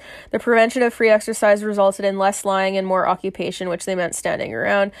stress. The prevention of free exercise resulted in less lying and more occupation, which they meant standing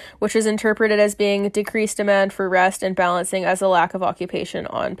around, which is interpreted as being decreased demand for rest and balancing as a lack of occupation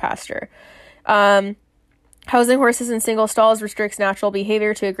on pasture. Housing horses in single stalls restricts natural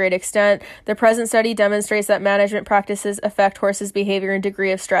behavior to a great extent. The present study demonstrates that management practices affect horses' behavior and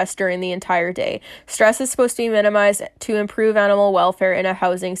degree of stress during the entire day. Stress is supposed to be minimized to improve animal welfare in a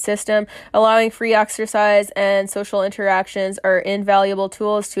housing system. Allowing free exercise and social interactions are invaluable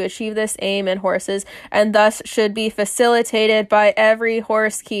tools to achieve this aim in horses, and thus should be facilitated by every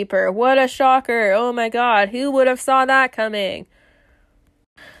horse keeper. What a shocker! Oh my god, who would have saw that coming?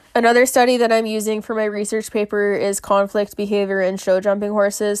 Another study that I'm using for my research paper is conflict behavior in show jumping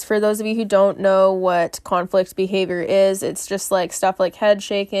horses. For those of you who don't know what conflict behavior is, it's just like stuff like head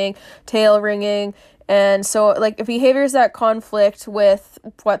shaking, tail ringing, and so like behaviors that conflict with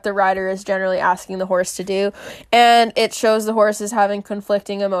what the rider is generally asking the horse to do. And it shows the horse is having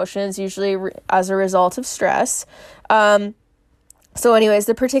conflicting emotions, usually as a result of stress. So anyways,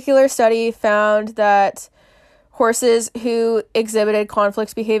 the particular study found that horses who exhibited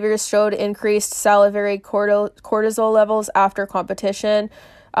conflict behaviors showed increased salivary cortisol levels after competition.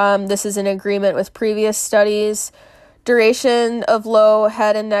 This is in agreement with previous studies. Duration of low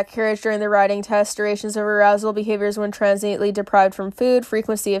head and neck carriage during the riding test, durations of arousal behaviors when transiently deprived from food,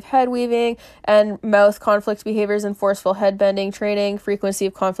 frequency of head weaving and mouth conflict behaviors and forceful head bending training, frequency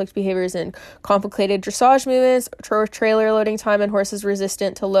of conflict behaviors in complicated dressage movements, trailer loading time, and horses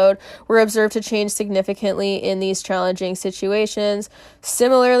resistant to load were observed to change significantly in these challenging situations.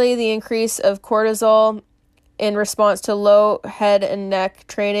 Similarly, the increase of cortisol in response to low head and neck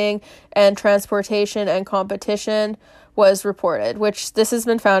training and transportation and competition was reported, which this has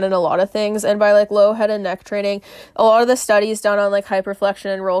been found in a lot of things. And by like low head and neck training, a lot of the studies done on like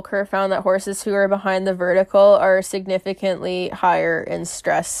hyperflexion and roll curve found that horses who are behind the vertical are significantly higher in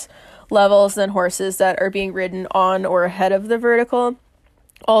stress levels than horses that are being ridden on or ahead of the vertical.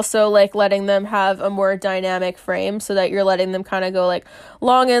 Also, like letting them have a more dynamic frame so that you're letting them kind of go like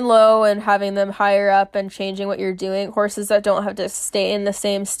long and low and having them higher up and changing what you're doing. Horses that don't have to stay in the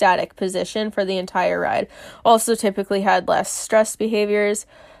same static position for the entire ride also typically had less stress behaviors.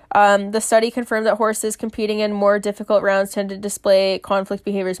 The study confirmed that horses competing in more difficult rounds tend to display conflict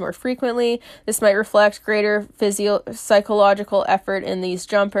behaviors more frequently. This might reflect greater psychological effort in these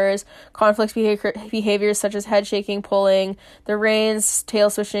jumpers. Conflict behaviors such as head shaking, pulling the reins, tail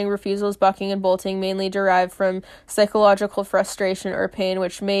swishing, refusals, bucking, and bolting mainly derive from psychological frustration or pain,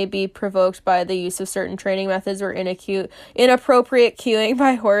 which may be provoked by the use of certain training methods or inappropriate cueing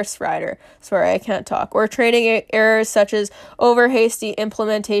by horse rider. Sorry, I can't talk. Or training errors such as over hasty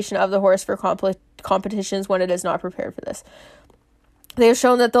implementation of the horse for competitions when it is not prepared for this. They have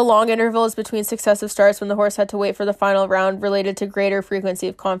shown that the long intervals between successive starts when the horse had to wait for the final round related to greater frequency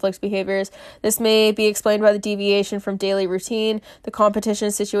of conflict behaviors. This may be explained by the deviation from daily routine. The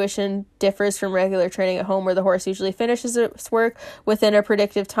competition situation differs from regular training at home, where the horse usually finishes its work within a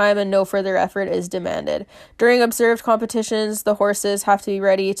predictive time and no further effort is demanded. During observed competitions, the horses have to be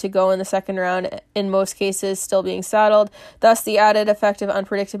ready to go in the second round, in most cases still being saddled. Thus, the added effect of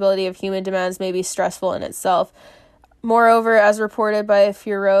unpredictability of human demands may be stressful in itself. Moreover, as reported by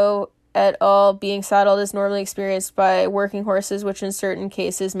Fureau et al., being saddled is normally experienced by working horses, which in certain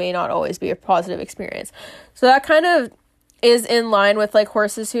cases may not always be a positive experience. So that kind of is in line with like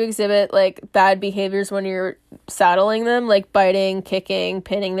horses who exhibit like bad behaviors when you're saddling them, like biting, kicking,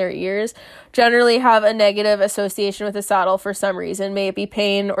 pinning their ears, generally have a negative association with the saddle for some reason, may it be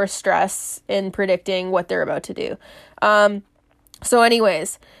pain or stress in predicting what they're about to do. So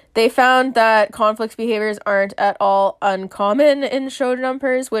anyways, they found that conflict behaviors aren't at all uncommon in show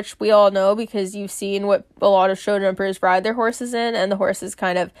jumpers, which we all know because you've seen what a lot of show jumpers ride their horses in, and the horses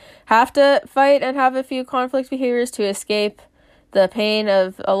kind of have to fight and have a few conflict behaviors to escape the pain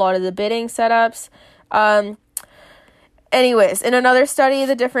of a lot of the bidding setups. Anyways, in another study,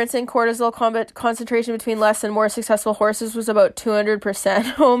 the difference in cortisol concentration between less and more successful horses was about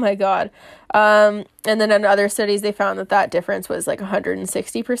 200%. Oh my god. And then in other studies, they found that difference was like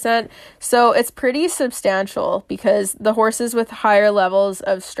 160%. So it's pretty substantial because the horses with higher levels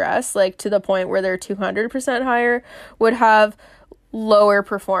of stress, like to the point where they're 200% higher, would have lower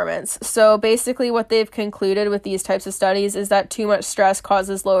performance. So basically what they've concluded with these types of studies is that too much stress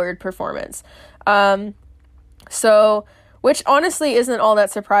causes lowered performance. So, which honestly isn't all that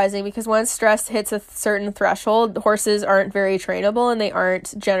surprising, because once stress hits a certain threshold, horses aren't very trainable and they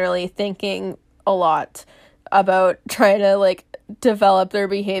aren't generally thinking a lot about trying to like develop their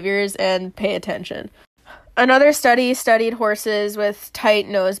behaviors and pay attention. Another study studied horses with tight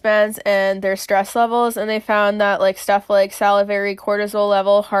nosebands and their stress levels, and they found that like stuff like salivary cortisol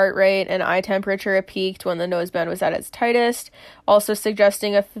level, heart rate, and eye temperature peaked when the noseband was at its tightest, also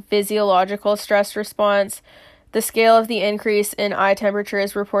suggesting a physiological stress response. The scale of the increase in eye temperature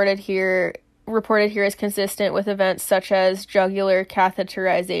is reported here is consistent with events such as jugular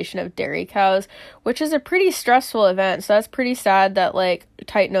catheterization of dairy cows, which is a pretty stressful event. So that's pretty sad that like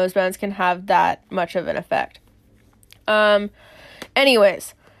tight nosebands can have that much of an effect.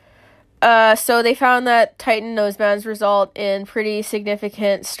 Anyways, so they found that tightened nosebands result in pretty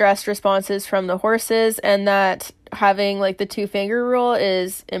significant stress responses from the horses, and that having like the 2-finger rule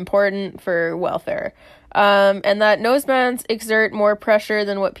is important for welfare. And that nosebands exert more pressure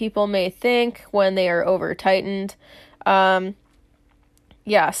than what people may think when they are over tightened.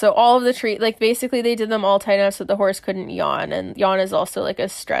 Yeah, so all of the like basically they did them all tight enough so the horse couldn't yawn, and yawn is also like a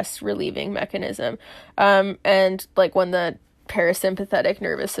stress relieving mechanism. And like when the parasympathetic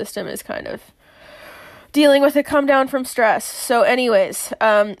nervous system is kind of dealing with a come down from stress. So anyways,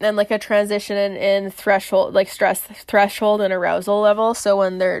 and like a transition in threshold, like stress threshold and arousal level. So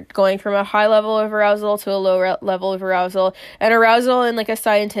when they're going from a high level of arousal to a low level of arousal, and arousal in like a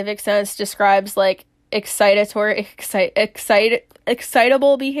scientific sense describes like excitable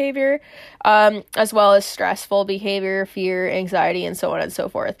behavior, as well as stressful behavior, fear, anxiety, and so on and so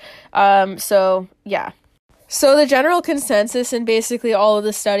forth. So yeah. So the general consensus in basically all of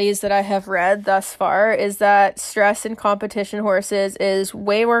the studies that I have read thus far is that stress in competition horses is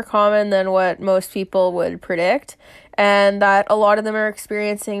way more common than what most people would predict, and that a lot of them are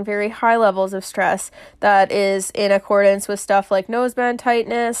experiencing very high levels of stress that is in accordance with stuff like noseband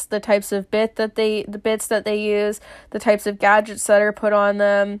tightness, the types of bits that they use, the types of gadgets that are put on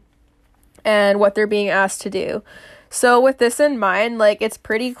them, and what they're being asked to do. So with this in mind, like it's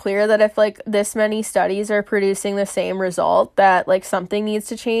pretty clear that if like this many studies are producing the same result, that like something needs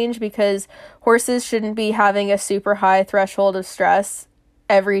to change, because horses shouldn't be having a super high threshold of stress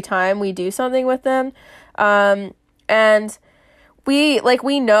every time we do something with them. And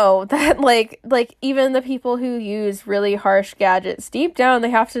we know that like even the people who use really harsh gadgets, deep down they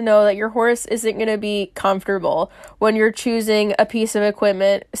have to know that your horse isn't going to be comfortable when you're choosing a piece of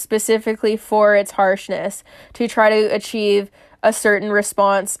equipment specifically for its harshness to try to achieve a certain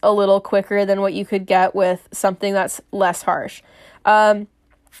response a little quicker than what you could get with something that's less harsh.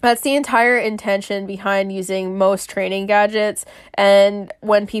 That's the entire intention behind using most training gadgets, and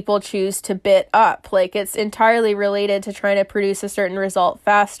when people choose to bit up, like it's entirely related to trying to produce a certain result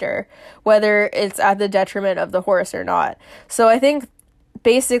faster, whether it's at the detriment of the horse or not. So I think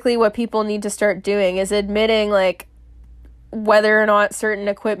basically what people need to start doing is admitting like whether or not certain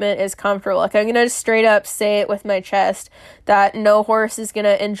equipment is comfortable. Like I'm going to straight up say it with my chest that no horse is going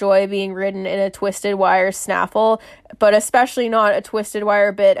to enjoy being ridden in a twisted wire snaffle, but especially not a twisted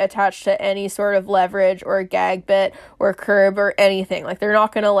wire bit attached to any sort of leverage or gag bit or curb or anything. Like they're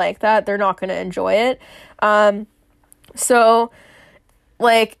not going to like that. They're not going to enjoy it. So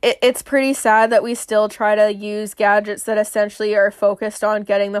like it's pretty sad that we still try to use gadgets that essentially are focused on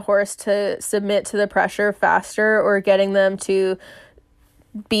getting the horse to submit to the pressure faster, or getting them to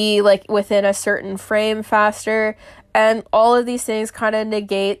be like within a certain frame faster. And all of these things kind of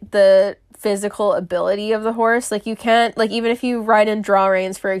negate the physical ability of the horse. Like you can't, like even if you ride in draw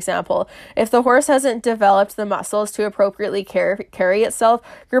reins, for example, if the horse hasn't developed the muscles to appropriately carry itself,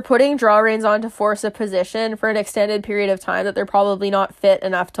 you're putting draw reins on to force a position for an extended period of time that they're probably not fit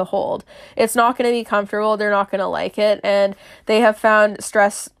enough to hold. It's not going to be comfortable. They're not going to like it. And they have found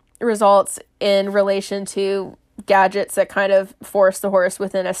stress results in relation to gadgets that kind of force the horse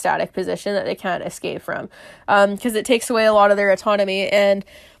within a static position that they can't escape from, because it takes away a lot of their autonomy, and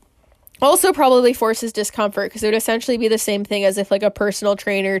also probably forces discomfort, because it would essentially be the same thing as if like a personal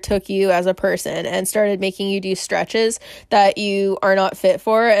trainer took you as a person and started making you do stretches that you are not fit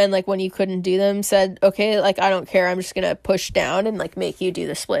for, and like when you couldn't do them said, okay, like I don't care, I'm just gonna push down and like make you do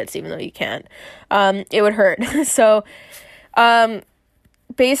the splits even though you can't. It would hurt. So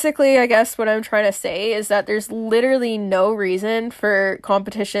basically, I guess what I'm trying to say is that there's literally no reason for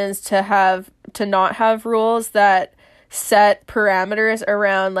competitions to not have rules that set parameters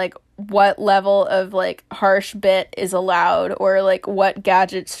around like what level of like harsh bit is allowed, or like what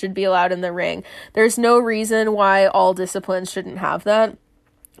gadgets should be allowed in the ring. There's no reason why all disciplines shouldn't have that.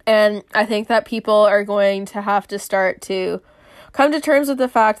 And I think that people are going to have to start to come to terms with the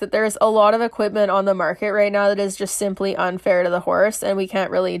fact that there's a lot of equipment on the market right now that is just simply unfair to the horse, and we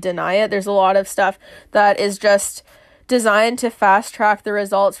can't really deny it. There's a lot of stuff that is just designed to fast track the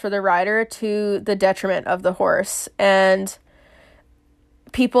results for the rider to the detriment of the horse. And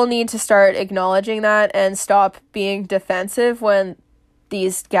people need to start acknowledging that and stop being defensive when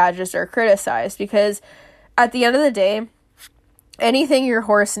these gadgets are criticized, because at the end of the day, anything your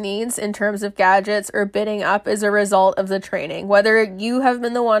horse needs in terms of gadgets or bitting up is a result of the training. Whether you have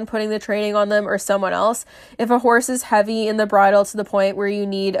been the one putting the training on them or someone else, if a horse is heavy in the bridle to the point where you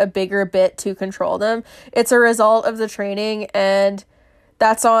need a bigger bit to control them, it's a result of the training, and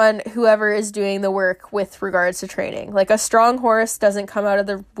that's on whoever is doing the work with regards to training. Like, a strong horse doesn't come out of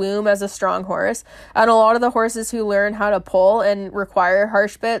the womb as a strong horse. And a lot of the horses who learn how to pull and require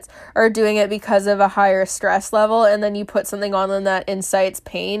harsh bits are doing it because of a higher stress level. And then you put something on them that incites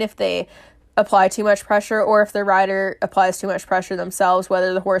pain if they apply too much pressure, or if the rider applies too much pressure themselves,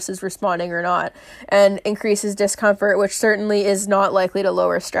 whether the horse is responding or not, and increases discomfort, which certainly is not likely to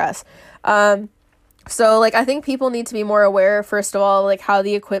lower stress. So, like, I think people need to be more aware, first of all, like, how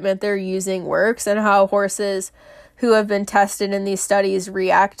the equipment they're using works and how horses who have been tested in these studies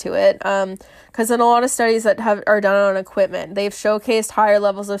react to it. Because in a lot of studies that are done on equipment, they've showcased higher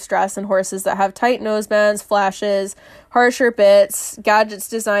levels of stress in horses that have tight nosebands, flashes, harsher bits, gadgets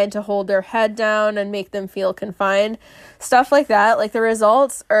designed to hold their head down and make them feel confined. Stuff like that. Like, the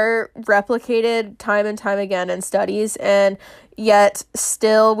results are replicated time and time again in studies, and yet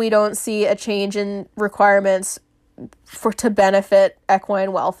still we don't see a change in requirements to benefit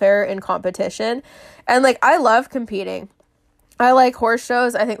equine welfare in competition. And, like, I love competing. I like horse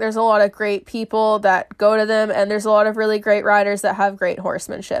shows. I think there's a lot of great people that go to them, and there's a lot of really great riders that have great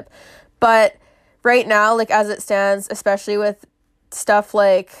horsemanship. But right now, like, as it stands, especially with stuff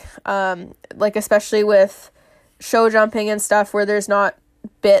like especially with show jumping and stuff where there's not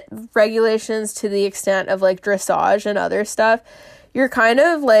bit regulations to the extent of, like, dressage and other stuff, you're kind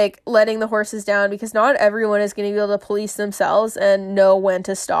of, like, letting the horses down, because not everyone is going to be able to police themselves and know when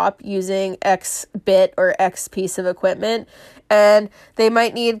to stop using X bit or X piece of equipment, and they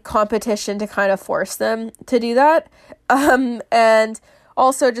might need competition to kind of force them to do that. And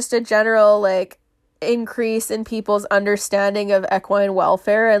also just a general, like, increase in people's understanding of equine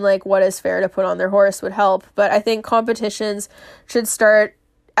welfare and, like, what is fair to put on their horse would help. But I think competitions should start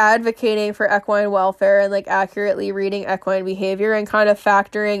advocating for equine welfare and, like, accurately reading equine behavior and kind of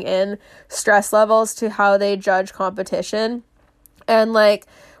factoring in stress levels to how they judge competition. And, like,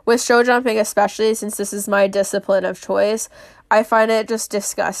 with show jumping, especially since this is my discipline of choice, I find it just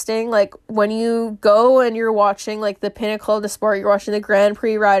disgusting. Like, when you go and you're watching, like, the pinnacle of the sport, you're watching the Grand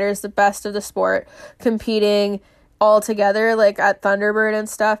Prix riders, the best of the sport, competing all together, like at Thunderbird and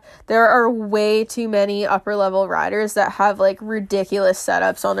stuff, there are way too many upper level riders that have, like, ridiculous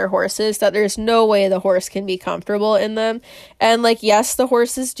setups on their horses that there's no way the horse can be comfortable in them. And, like, yes, the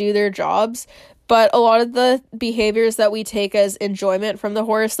horses do their jobs, but a lot of the behaviors that we take as enjoyment from the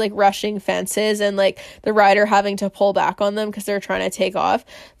horse, like rushing fences and, like, the rider having to pull back on them because they're trying to take off,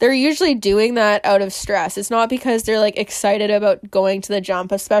 they're usually doing that out of stress. It's not because they're, like, excited about going to the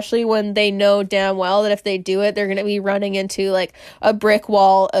jump, especially when they know damn well that if they do it, they're going to be running into, like, a brick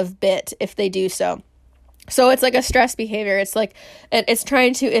wall of bit if they do so. So it's like a stress behavior. It's like, it's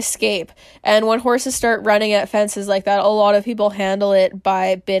trying to escape. And when horses start running at fences like that, a lot of people handle it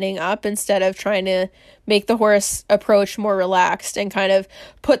by bitting up instead of trying to make the horse approach more relaxed and kind of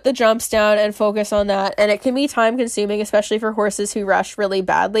put the jumps down and focus on that. And it can be time consuming, especially for horses who rush really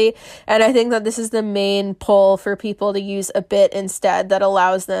badly. And I think that this is the main pull for people to use a bit instead that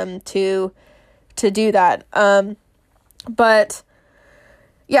allows them to do that. But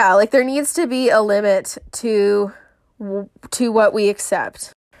yeah, like, there needs to be a limit to what we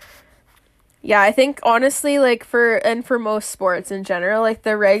accept. Yeah, I think honestly, like, for most sports in general, like,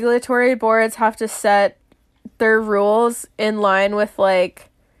 the regulatory boards have to set their rules in line with, like,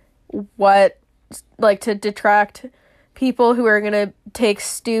 what, like, to detract people who are going to take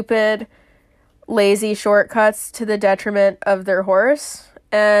stupid, lazy shortcuts to the detriment of their horse.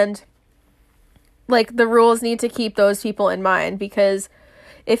 And, like, the rules need to keep those people in mind, because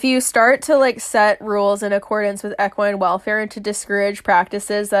if you start to, like, set rules in accordance with equine welfare and to discourage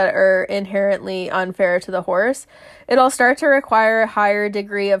practices that are inherently unfair to the horse, it'll start to require a higher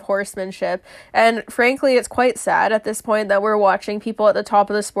degree of horsemanship. And frankly, it's quite sad at this point that we're watching people at the top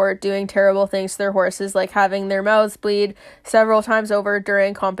of the sport doing terrible things to their horses, like having their mouths bleed several times over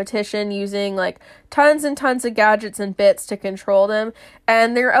during competition, using, like, tons and tons of gadgets and bits to control them.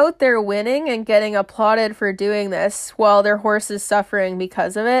 And they're out there winning and getting applauded for doing this while their horse is suffering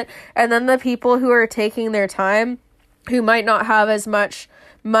because of it. And then the people who are taking their time who might not have as much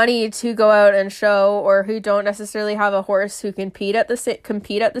money to go out and show, or who don't necessarily have a horse who compete at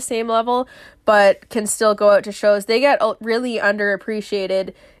the same level but can still go out to shows, they get really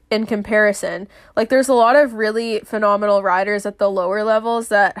underappreciated in comparison. Like, there's a lot of really phenomenal riders at the lower levels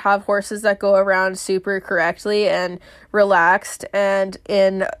that have horses that go around super correctly and relaxed and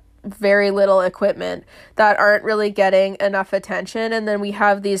in very little equipment that aren't really getting enough attention. And then we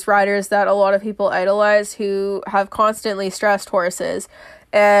have these riders that a lot of people idolize who have constantly stressed horses,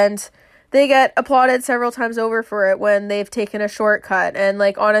 and they get applauded several times over for it when they've taken a shortcut. And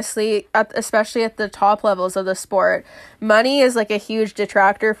like, honestly, especially at the top levels of the sport, money is like a huge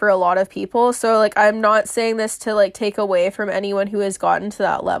detractor for a lot of people. So like, I'm not saying this to like take away from anyone who has gotten to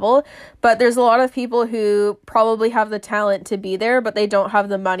that level, but there's a lot of people who probably have the talent to be there, but they don't have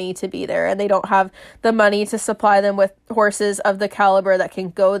the money to be there, and they don't have the money to supply them with horses of the caliber that can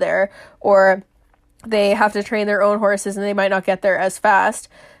go there, or they have to train their own horses and they might not get there as fast.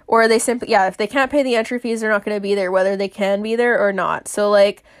 Or they simply, if they can't pay the entry fees, they're not going to be there, whether they can be there or not. So,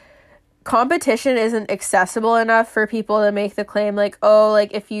 like, competition isn't accessible enough for people to make the claim, like, oh,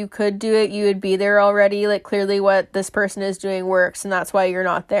 like, if you could do it, you would be there already. Like, clearly what this person is doing works, and that's why you're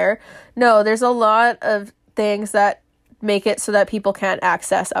not there. No, there's a lot of things that make it so that people can't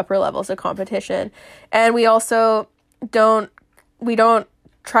access upper levels of competition. And we also don't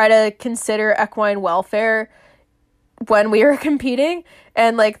try to consider equine welfare when we are competing,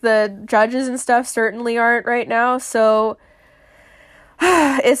 and like the judges and stuff certainly aren't right now. So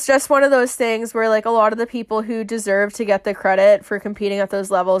it's just one of those things where like a lot of the people who deserve to get the credit for competing at those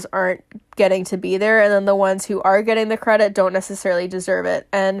levels aren't getting to be there, and then the ones who are getting the credit don't necessarily deserve it.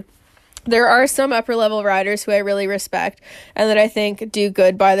 And there are some upper level riders who I really respect and that I think do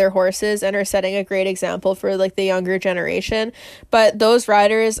good by their horses and are setting a great example for like the younger generation, but those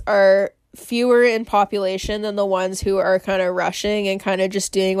riders are fewer in population than the ones who are kind of rushing and kind of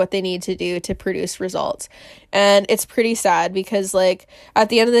just doing what they need to do to produce results. And it's pretty sad because like at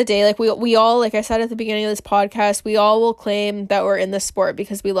the end of the day, like we all, like I said at the beginning of this podcast, we all will claim that we're in the sport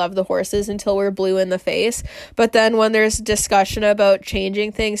because we love the horses until we're blue in the face. But then when there's discussion about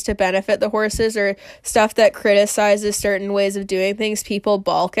changing things to benefit the horses or stuff that criticizes certain ways of doing things, people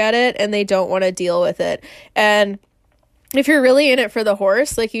balk at it and they don't want to deal with it. And if you're really in it for the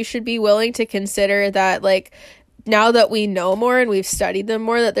horse, like you should be willing to consider that, like, now that we know more and we've studied them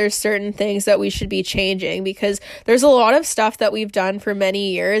more, that there's certain things that we should be changing, because there's a lot of stuff that we've done for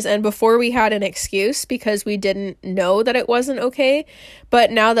many years and before we had an excuse because we didn't know that it wasn't okay. But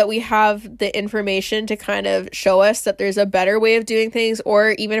now that we have the information to kind of show us that there's a better way of doing things,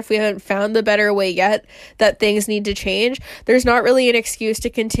 or even if we haven't found the better way yet, that things need to change, there's not really an excuse to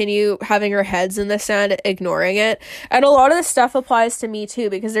continue having our heads in the sand, ignoring it. And a lot of this stuff applies to me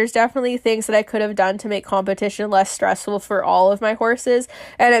too, because there's definitely things that I could have done to make competition less stressful for all of my horses,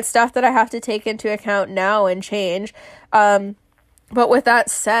 and it's stuff that I have to take into account now and change. But with that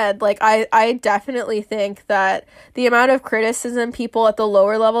said, like I definitely think that the amount of criticism people at the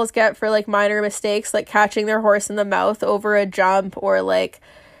lower levels get for like minor mistakes, like catching their horse in the mouth over a jump or like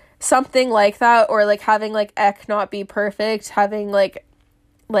something like that, or like having like Eck not be perfect, having like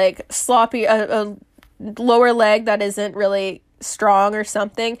sloppy a lower leg that isn't really strong or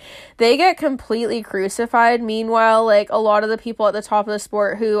something, they get completely crucified. Meanwhile, like a lot of the people at the top of the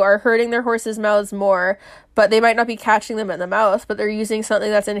sport who are hurting their horses' mouths more, but they might not be catching them in the mouth, but they're using something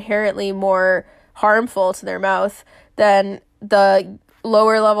that's inherently more harmful to their mouth than the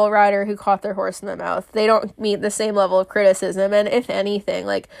lower level rider who caught their horse in the mouth. They don't meet the same level of criticism. And if anything,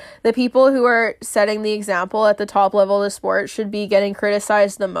 like the people who are setting the example at the top level of the sport should be getting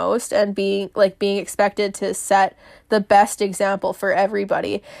criticized the most and being expected to set the best example for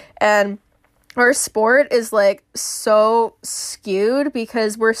everybody. And our sport is like so skewed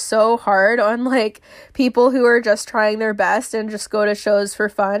because we're so hard on like people who are just trying their best and just go to shows for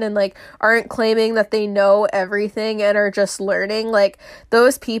fun and like aren't claiming that they know everything and are just learning. Like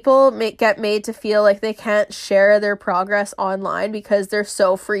those people get made to feel like they can't share their progress online because they're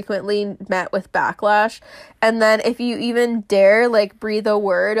so frequently met with backlash. And then if you even dare like breathe a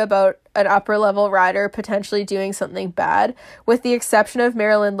word about an upper level rider potentially doing something bad, with the exception of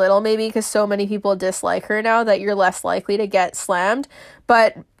Marilyn Little maybe, because so many people dislike her now that you're less likely to get slammed.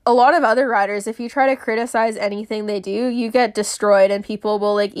 But a lot of other riders, if you try to criticize anything they do, you get destroyed, and people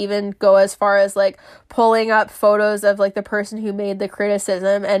will like even go as far as like pulling up photos of like the person who made the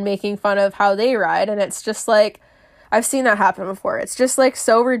criticism and making fun of how they ride. And it's just like, I've seen that happen before. It's just like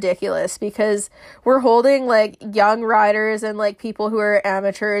so ridiculous because we're holding like young riders and like people who are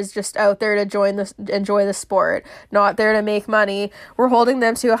amateurs just out there to enjoy the sport, not there to make money. We're holding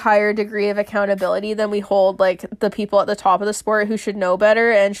them to a higher degree of accountability than we hold like the people at the top of the sport who should know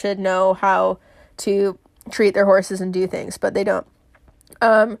better and should know how to treat their horses and do things, but they don't.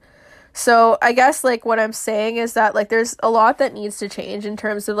 So I guess like what I'm saying is that like there's a lot that needs to change in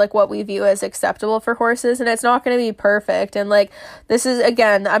terms of like what we view as acceptable for horses, and it's not going to be perfect. And like this is,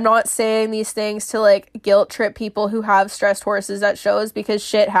 again, I'm not saying these things to like guilt trip people who have stressed horses at shows, because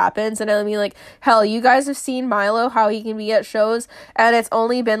shit happens. And I mean, like, hell, you guys have seen Milo, how he can be at shows, and it's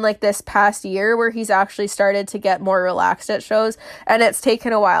only been like this past year where he's actually started to get more relaxed at shows, and it's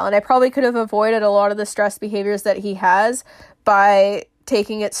taken a while. And I probably could have avoided a lot of the stress behaviors that he has by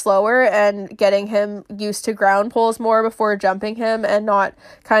taking it slower and getting him used to ground poles more before jumping him, and not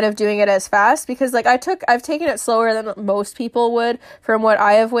kind of doing it as fast, because like I've taken it slower than most people would from what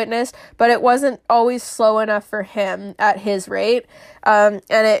I have witnessed, but it wasn't always slow enough for him at his rate, and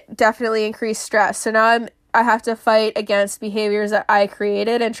it definitely increased stress. So now I have to fight against behaviors that I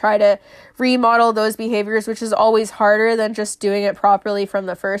created and try to remodel those behaviors, which is always harder than just doing it properly from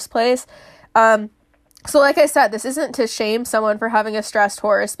the first place. So like I said, this isn't to shame someone for having a stressed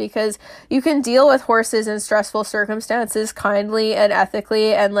horse, because you can deal with horses in stressful circumstances kindly and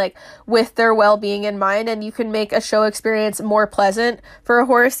ethically and like with their well-being in mind, and you can make a show experience more pleasant for a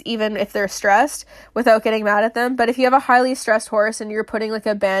horse even if they're stressed without getting mad at them. But if you have a highly stressed horse and you're putting like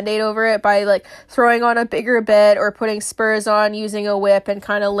a band-aid over it by like throwing on a bigger bit or putting spurs on, using a whip and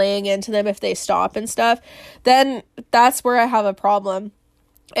kind of laying into them if they stop and stuff, then that's where I have a problem.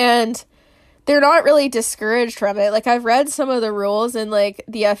 And they're not really discouraged from it. Like, I've read some of the rules in like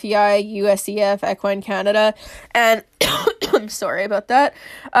the FEI, USEF, Equine Canada, and I'm sorry about that.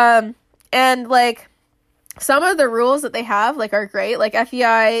 And like some of the rules that they have like are great. Like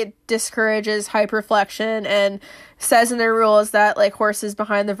FEI discourages hyperflexion and says in their rules that like horses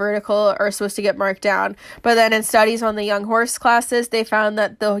behind the vertical are supposed to get marked down. But then in studies on the young horse classes, they found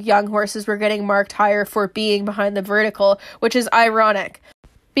that the young horses were getting marked higher for being behind the vertical, which is ironic,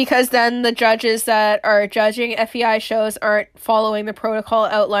 because then the judges that are judging FEI shows aren't following the protocol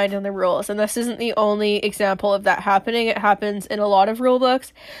outlined in the rules. And this isn't the only example of that happening. It happens in a lot of rule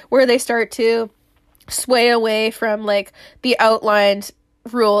books where they start to sway away from like the outlined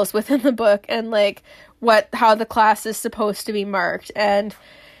rules within the book and like how the class is supposed to be marked. And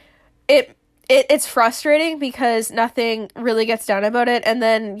it's frustrating because nothing really gets done about it. And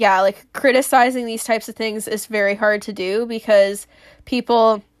then, yeah, like criticizing these types of things is very hard to do because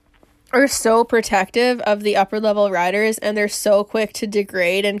people are so protective of the upper level riders, and they're so quick to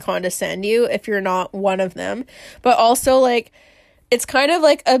degrade and condescend you if you're not one of them. But also, like, it's kind of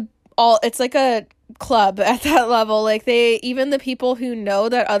like it's like a club at that level. Like, even the people who know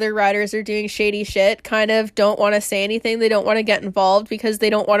that other riders are doing shady shit kind of don't want to say anything. They don't want to get involved because they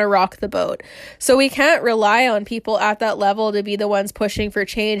don't want to rock the boat. So we can't rely on people at that level to be the ones pushing for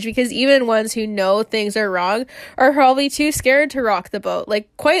change, because even ones who know things are wrong are probably too scared to rock the boat. Like,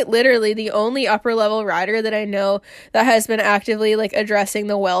 quite literally, the only upper level rider that I know that has been actively like addressing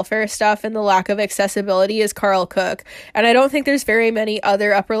the welfare stuff and the lack of accessibility is Carl Cook. And I don't think there's very many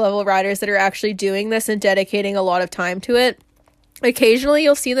other upper level riders that are actually doing this and dedicating a lot of time to it. Occasionally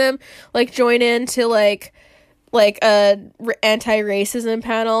you'll see them like join into like a anti-racism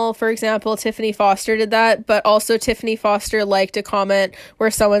panel. For example, Tiffany Foster did that, but also Tiffany Foster liked a comment where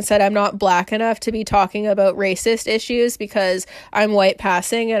someone said, I'm not black enough to be talking about racist issues because I'm white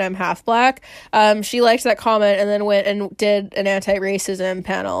passing and I'm half black. She liked that comment and then went and did an anti-racism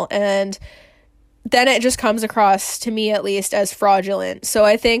panel, and then it just comes across, to me at least, as fraudulent. So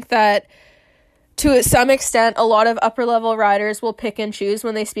I think that to some extent, a lot of upper level riders will pick and choose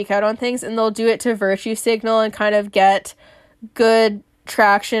when they speak out on things, and they'll do it to virtue signal and kind of get good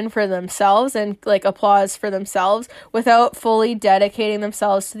traction for themselves and like applause for themselves without fully dedicating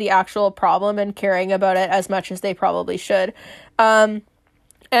themselves to the actual problem and caring about it as much as they probably should.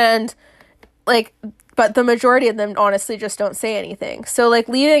 And like, but the majority of them honestly just don't say anything. So like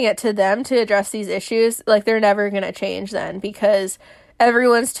leaving it to them to address these issues, like they're never going to change then, because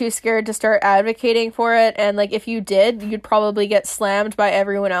everyone's too scared to start advocating for it. And like, if you did, you'd probably get slammed by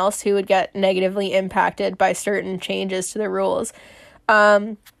everyone else who would get negatively impacted by certain changes to the rules.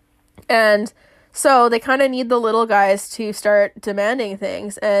 And so they kind of need the little guys to start demanding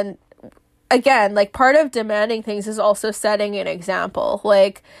things. And again, like part of demanding things is also setting an example.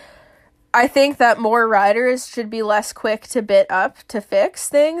 Like, I think that more riders should be less quick to bit up to fix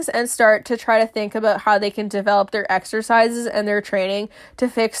things and start to try to think about how they can develop their exercises and their training to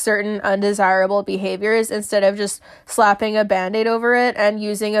fix certain undesirable behaviors instead of just slapping a band-aid over it and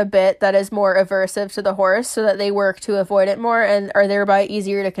using a bit that is more aversive to the horse so that they work to avoid it more and are thereby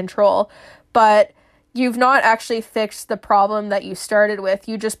easier to control. But you've not actually fixed the problem that you started with.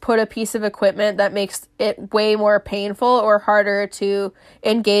 You just put a piece of equipment that makes it way more painful or harder to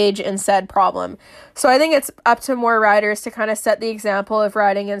engage in said problem. So I think it's up to more riders to kind of set the example of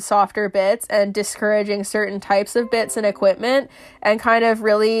riding in softer bits and discouraging certain types of bits and equipment and kind of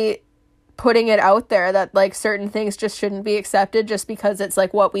really putting it out there that like certain things just shouldn't be accepted just because it's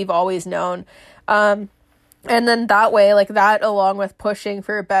like what we've always known. And then that way, like that, along with pushing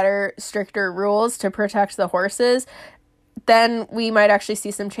for better, stricter rules to protect the horses, then we might actually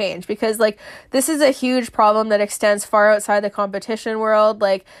see some change, because like this is a huge problem that extends far outside the competition world.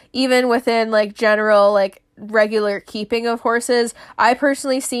 Like even within like general, like regular keeping of horses, I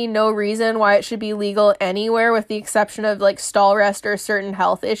personally see no reason why it should be legal anywhere with the exception of like stall rest or certain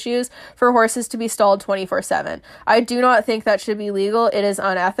health issues for horses to be stalled 24/7. I do not think that should be legal. It is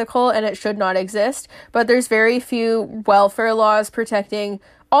unethical and it should not exist, but there's very few welfare laws protecting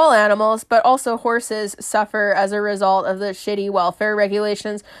all animals, but also horses suffer as a result of the shitty welfare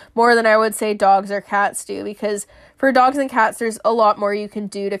regulations more than I would say dogs or cats do, because for dogs and cats, there's a lot more you can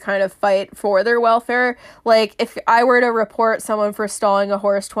do to kind of fight for their welfare. Like if I were to report someone for stalling a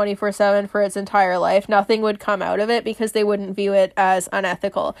horse 24/7 for its entire life, nothing would come out of it because they wouldn't view it as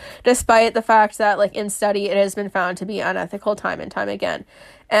unethical, despite the fact that like in study, it has been found to be unethical time and time again.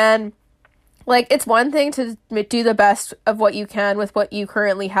 And like, it's one thing to do the best of what you can with what you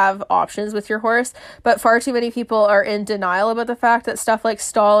currently have options with your horse, but far too many people are in denial about the fact that stuff like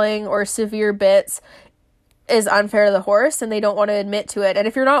stalling or severe bits is unfair to the horse, and they don't want to admit to it. And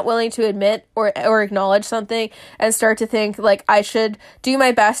if you're not willing to admit or acknowledge something and start to think, like, I should do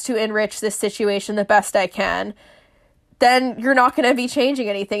my best to enrich this situation the best I can, then you're not going to be changing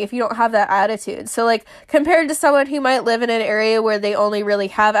anything if you don't have that attitude. So like compared to someone who might live in an area where they only really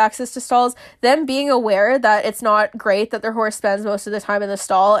have access to stalls, them being aware that it's not great that their horse spends most of the time in the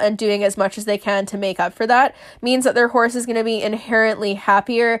stall and doing as much as they can to make up for that means that their horse is going to be inherently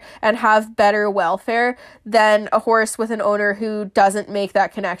happier and have better welfare than a horse with an owner who doesn't make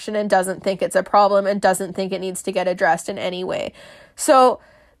that connection and doesn't think it's a problem and doesn't think it needs to get addressed in any way. So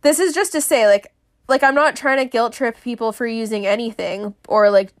this is just to say, like I'm not trying to guilt trip people for using anything or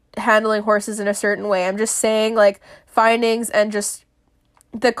like handling horses in a certain way. I'm just saying like findings and just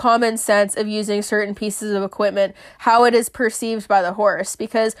the common sense of using certain pieces of equipment, how it is perceived by the horse,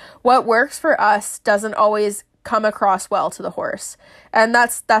 because what works for us doesn't always come across well to the horse, and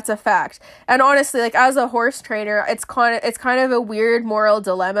that's a fact. And honestly, like as a horse trainer, it's kind of a weird moral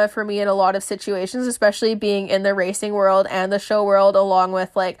dilemma for me in a lot of situations, especially being in the racing world and the show world along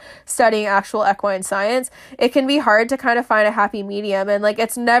with like studying actual equine science. It can be hard to kind of find a happy medium, and like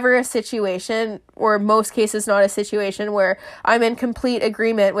it's never a situation, or most cases not a situation, where I'm in complete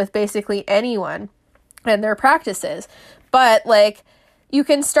agreement with basically anyone and their practices. But like you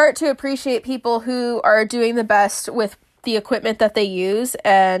can start to appreciate people who are doing the best with the equipment that they use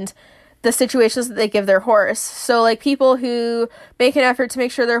and the situations that they give their horse. So like people who make an effort to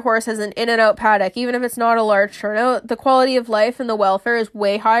make sure their horse has an in and out paddock, even if it's not a large turnout, the quality of life and the welfare is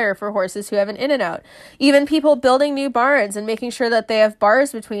way higher for horses who have an in and out. Even people building new barns and making sure that they have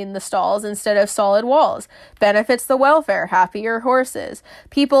bars between the stalls instead of solid walls benefits the welfare, happier horses.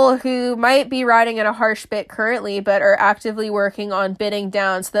 People who might be riding in a harsh bit currently but are actively working on bitting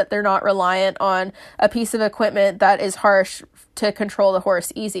down so that they're not reliant on a piece of equipment that is harsh to control the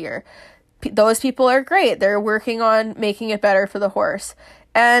horse easier. Those people are great. They're working on making it better for the horse.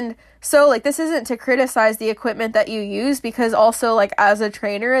 And so like this isn't to criticize the equipment that you use, because also like as a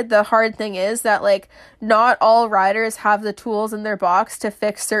trainer, the hard thing is that like not all riders have the tools in their box to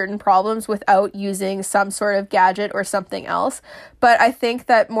fix certain problems without using some sort of gadget or something else. But I think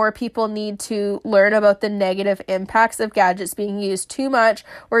that more people need to learn about the negative impacts of gadgets being used too much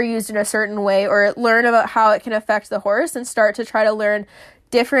or used in a certain way, or learn about how it can affect the horse and start to try to learn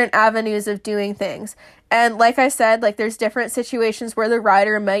different avenues of doing things. And like I said, like there's different situations where the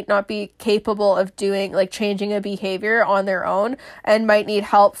rider might not be capable of doing like changing a behavior on their own and might need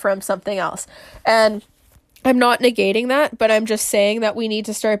help from something else. And I'm not negating that, but I'm just saying that we need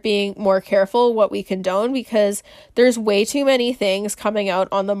to start being more careful what we condone, because there's way too many things coming out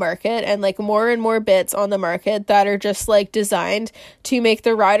on the market and like more and more bits on the market that are just like designed to make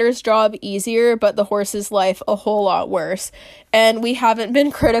the rider's job easier, but the horse's life a whole lot worse. And we haven't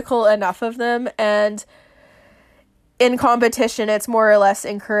been critical enough of them. And in competition, it's more or less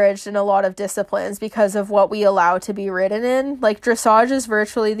encouraged in a lot of disciplines because of what we allow to be ridden in. Like, dressage is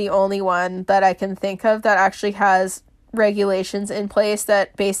virtually the only one that I can think of that actually has regulations in place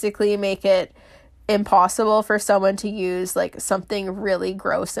that basically make it impossible for someone to use like something really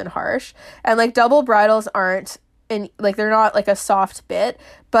gross and harsh. And like double bridles aren't they're not like a soft bit,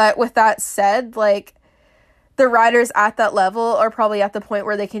 but with that said, like the riders at that level are probably at the point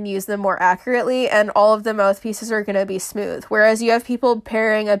where they can use them more accurately, and all of the mouthpieces are going to be smooth. Whereas you have people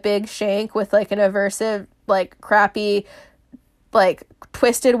pairing a big shank with like an aversive, like crappy, like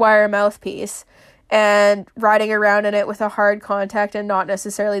twisted wire mouthpiece and riding around in it with a hard contact and not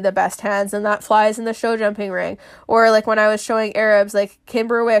necessarily the best hands, and that flies in the show jumping ring. Or like when I was showing Arabs, like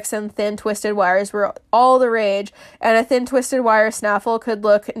Kimber wicks and thin twisted wires were all the rage, and a thin twisted wire snaffle could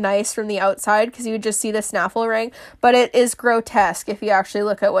look nice from the outside because you would just see the snaffle ring, but it is grotesque if you actually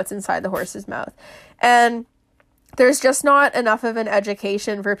look at what's inside the horse's mouth. And there's just not enough of an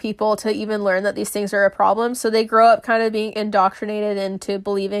education for people to even learn that these things are a problem. So they grow up kind of being indoctrinated into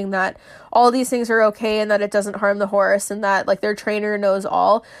believing that all these things are okay and that it doesn't harm the horse and that like their trainer knows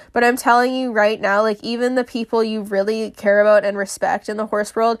all. But I'm telling you right now, like even the people you really care about and respect in the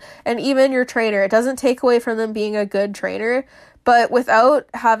horse world, and even your trainer, it doesn't take away from them being a good trainer, but without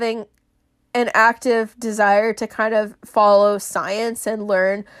having an active desire to kind of follow science and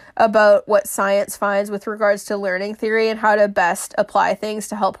learn about what science finds with regards to learning theory and how to best apply things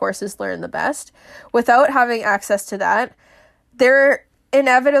to help horses learn the best. Without having access to that, they're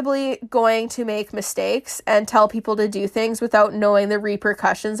inevitably going to make mistakes and tell people to do things without knowing the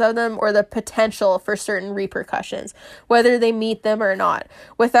repercussions of them or the potential for certain repercussions, whether they meet them or not.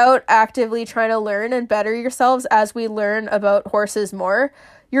 Without actively trying to learn and better yourselves as we learn about horses more,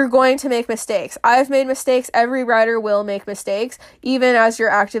 you're going to make mistakes. I've made mistakes. Every rider will make mistakes. Even as you're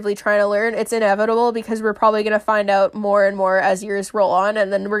actively trying to learn, it's inevitable because we're probably going to find out more and more as years roll on,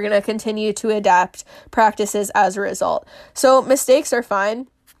 and then we're going to continue to adapt practices as a result. So mistakes are fine.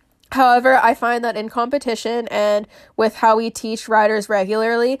 However, I find that in competition and with how we teach riders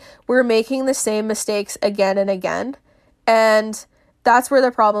regularly, we're making the same mistakes again and again. And that's where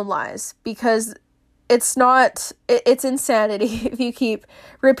the problem lies, because it's insanity if you keep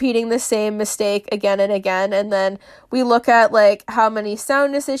repeating the same mistake again and again. And then we look at like how many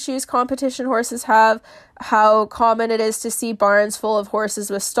soundness issues competition horses have, how common it is to see barns full of horses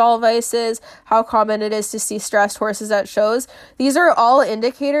with stall vices, how common it is to see stressed horses at shows. These are all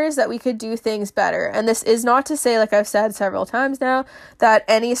indicators that we could do things better. And this is not to say, like I've said several times now, that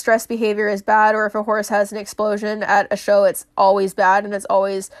any stress behavior is bad, or if a horse has an explosion at a show, it's always bad and it's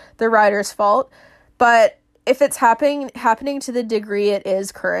always the rider's fault. But if it's happening to the degree it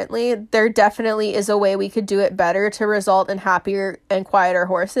is currently, there definitely is a way we could do it better to result in happier and quieter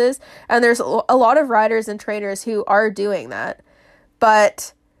horses. And there's a lot of riders and trainers who are doing that.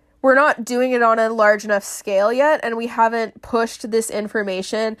 But we're not doing it on a large enough scale yet, and we haven't pushed this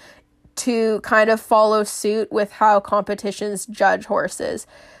information to kind of follow suit with how competitions judge horses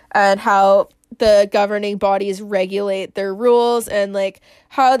and how the governing bodies regulate their rules and like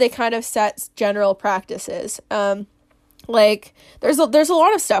how they kind of set general practices. Like there's a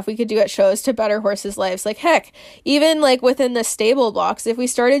lot of stuff we could do at shows to better horses' lives. Like heck, even like within the stable blocks, if we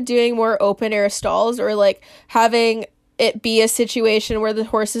started doing more open air stalls, or like having it be a situation where the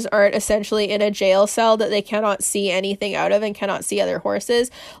horses aren't essentially in a jail cell that they cannot see anything out of and cannot see other horses.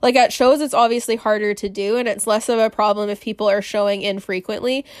 Like at shows, it's obviously harder to do, and it's less of a problem if people are showing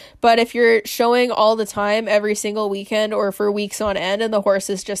infrequently. But if you're showing all the time, every single weekend or for weeks on end, and the horse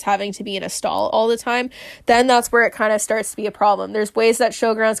is just having to be in a stall all the time, then that's where it kind of starts to be a problem. There's ways that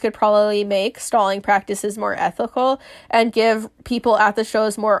showgrounds could probably make stalling practices more ethical and give people at the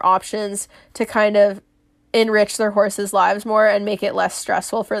shows more options to kind of enrich their horses' lives more and make it less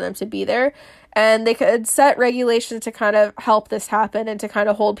stressful for them to be there. And they could set regulations to kind of help this happen and to kind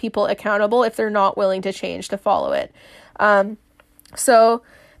of hold people accountable if they're not willing to change to follow it. So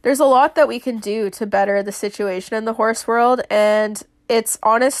there's a lot that we can do to better the situation in the horse world, and it's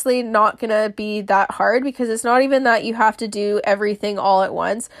honestly not going to be that hard because it's not even that you have to do everything all at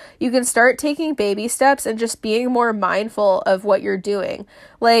once. You can start taking baby steps and just being more mindful of what you're doing.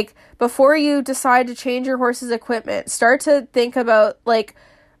 Like, before you decide to change your horse's equipment, start to think about, like,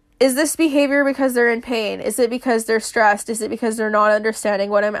 is this behavior because they're in pain? Is it because they're stressed? Is it because they're not understanding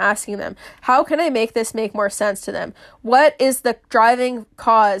what I'm asking them? How can I make this make more sense to them? What is the driving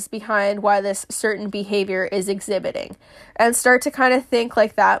cause behind why this certain behavior is exhibiting? and start to kind of think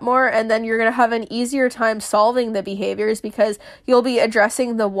like that more. And then you're going to have an easier time solving the behaviors because you'll be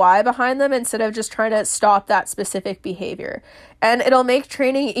addressing the why behind them instead of just trying to stop that specific behavior. And it'll make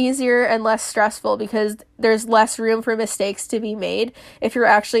training easier and less stressful because there's less room for mistakes to be made if you're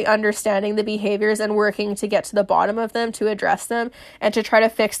actually understanding the behaviors and working to get to the bottom of them, to address them, and to try to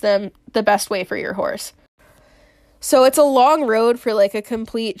fix them the best way for your horse. So it's a long road for like a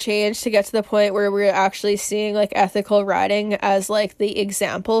complete change to get to the point where we're actually seeing like ethical riding as like the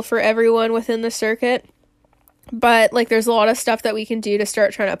example for everyone within the circuit. But like there's a lot of stuff that we can do to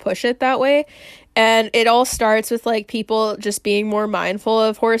start trying to push it that way. And it all starts with like people just being more mindful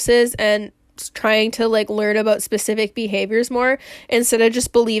of horses and trying to like learn about specific behaviors more instead of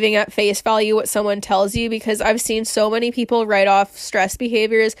just believing at face value what someone tells you, because I've seen so many people write off stress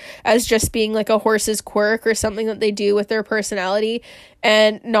behaviors as just being like a horse's quirk or something that they do with their personality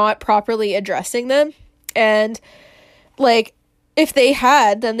and not properly addressing them. And like if they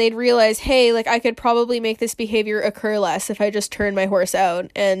had, then they'd realize, hey, like I could probably make this behavior occur less if I just turn my horse out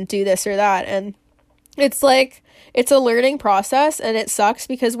and do this or that. And it's like it's a learning process, and it sucks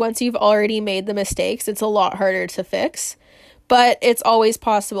because once you've already made the mistakes, it's a lot harder to fix, but it's always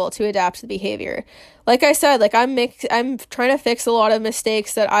possible to adapt the behavior. Like I said, like I'm trying to fix a lot of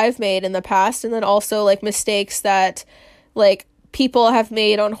mistakes that I've made in the past, and then also like mistakes that like people have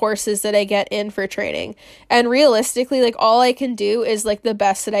made on horses that I get in for training. And realistically, like all I can do is like the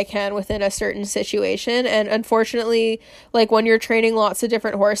best that I can within a certain situation. And unfortunately, like when you're training lots of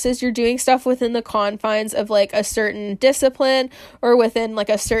different horses, you're doing stuff within the confines of like a certain discipline or within like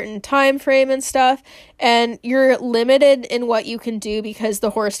a certain time frame and stuff. And you're limited in what you can do because the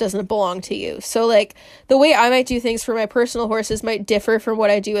horse doesn't belong to you. So like the way I might do things for my personal horses might differ from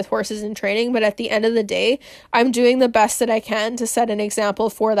what I do with horses in training. But at the end of the day, I'm doing the best that I can to set an example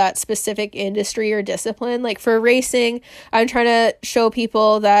for that specific industry or discipline. Like for racing, I'm trying to show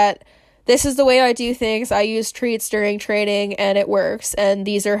people that this is the way I do things. I use treats during training and it works. And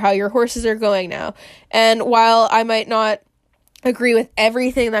these are how your horses are going now. And while I might not agree with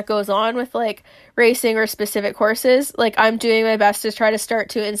everything that goes on with like racing or specific horses, like I'm doing my best to try to start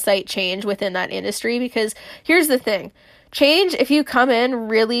to incite change within that industry. Because here's the thing. Change, if you come in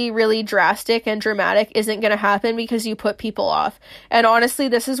really, really drastic and dramatic, isn't going to happen because you put people off. And honestly,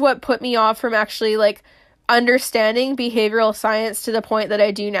 this is what put me off from actually like understanding behavioral science to the point that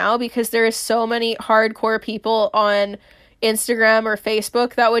I do now, because there is so many hardcore people on Instagram or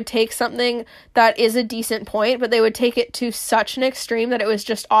Facebook that would take something that is a decent point, but they would take it to such an extreme that it was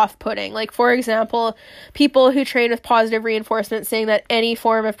just off-putting. Like, for example, people who train with positive reinforcement saying that any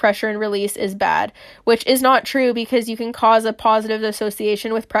form of pressure and release is bad, which is not true because you can cause a positive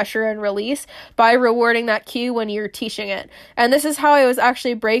association with pressure and release by rewarding that cue when you're teaching it. And this is how I was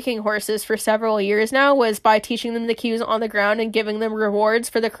actually breaking horses for several years now, was by teaching them the cues on the ground and giving them rewards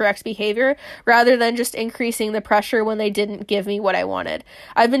for the correct behavior rather than just increasing the pressure when they didn't give me what I wanted.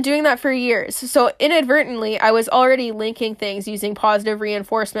 I've been doing that for years. So inadvertently, I was already linking things using positive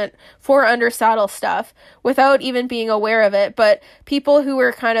reinforcement for under saddle stuff without even being aware of it. But people who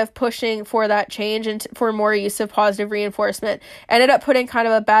were kind of pushing for that change and for more use of positive reinforcement ended up putting kind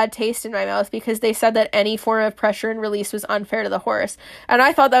of a bad taste in my mouth because they said that any form of pressure and release was unfair to the horse. And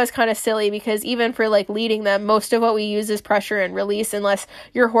I thought that was kind of silly because even for like leading them, most of what we use is pressure and release unless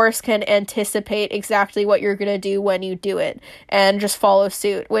your horse can anticipate exactly what you're going to do when you do it and just follow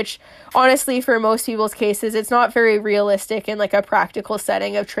suit, which honestly for most people's cases it's not very realistic in like a practical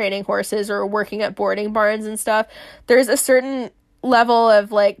setting of training horses or working at boarding barns and stuff. There's a certain level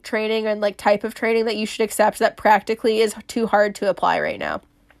of like training and like type of training that you should accept that practically is too hard to apply right now.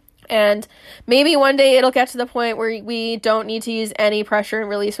 And maybe one day it'll get to the point where we don't need to use any pressure and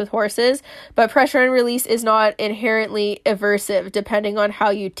release with horses, but pressure and release is not inherently aversive depending on how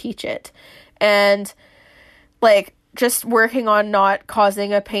you teach it. And like just working on not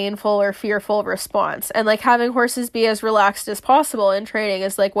causing a painful or fearful response, and like having horses be as relaxed as possible in training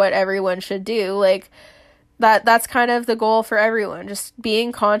is like what everyone should do. Like that's kind of the goal for everyone, just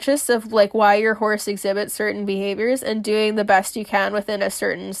being conscious of like why your horse exhibits certain behaviors and doing the best you can within a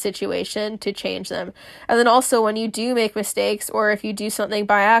certain situation to change them. And then also when you do make mistakes, or if you do something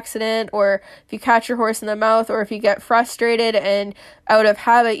by accident, or if you catch your horse in the mouth, or if you get frustrated and out of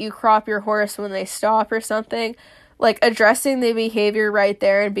habit you crop your horse when they stop or something, like addressing the behavior right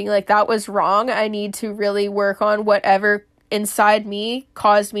there and being like, that was wrong. I need to really work on whatever inside me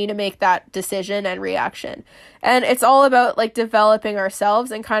caused me to make that decision and reaction. And it's all about like developing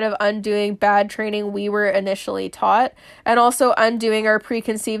ourselves and kind of undoing bad training we were initially taught, and also undoing our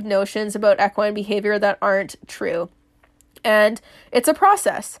preconceived notions about equine behavior that aren't true. And it's a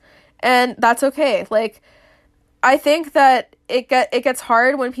process, and that's okay. Like I think that it gets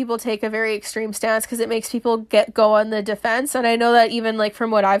hard when people take a very extreme stance because it makes people go on the defense. And I know that even like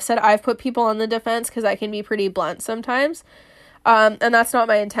from what I've said, I've put people on the defense because I can be pretty blunt sometimes. And that's not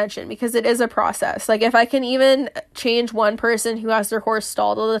my intention because it is a process. Like if I can even change one person who has their horse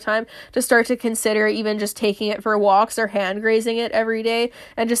stalled all the time to start to consider even just taking it for walks or hand grazing it every day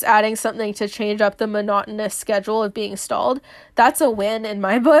and just adding something to change up the monotonous schedule of being stalled, that's a win in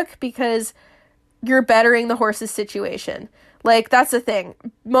my book because you're bettering the horse's situation. Like, that's the thing.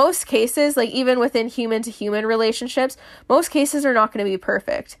 Most cases, like even within human to human relationships, most cases are not going to be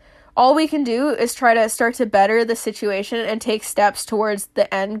perfect. All we can do is try to start to better the situation and take steps towards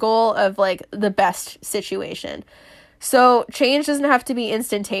the end goal of like the best situation. So change doesn't have to be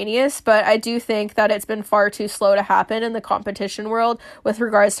instantaneous, but I do think that it's been far too slow to happen in the competition world with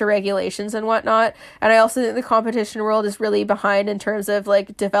regards to regulations and whatnot. And I also think the competition world is really behind in terms of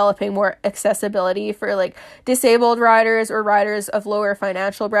like developing more accessibility for like disabled riders or riders of lower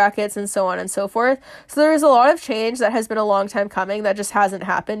financial brackets and so on and so forth. So there's a lot of change that has been a long time coming that just hasn't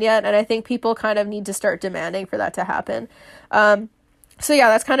happened yet. And I think people kind of need to start demanding for that to happen. So yeah,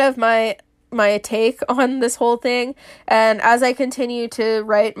 that's kind of my take on this whole thing. And as I continue to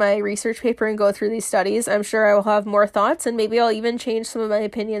write my research paper and go through these studies, I'm sure I will have more thoughts and maybe I'll even change some of my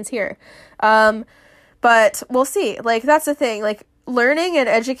opinions here. But we'll see. Like, that's the thing. Like, learning and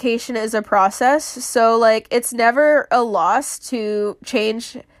education is a process. So, like, it's never a loss to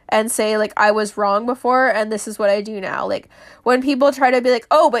change and say, like, I was wrong before and this is what I do now. Like, when people try to be like,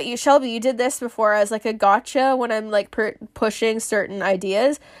 oh, but Shelby, you did this before as, like, a gotcha when I'm, like, pushing certain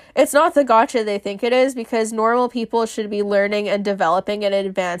ideas, it's not the gotcha they think it is because normal people should be learning and developing and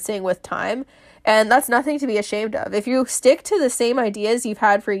advancing with time. And that's nothing to be ashamed of. If you stick to the same ideas you've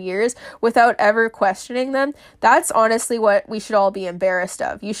had for years without ever questioning them, that's honestly what we should all be embarrassed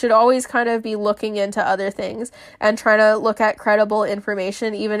of. You should always kind of be looking into other things and trying to look at credible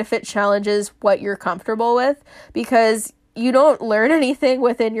information, even if it challenges what you're comfortable with, because you don't learn anything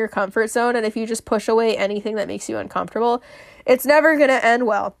within your comfort zone. And if you just push away anything that makes you uncomfortable, it's never going to end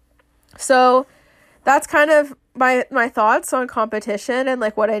well. So that's kind of my thoughts on competition and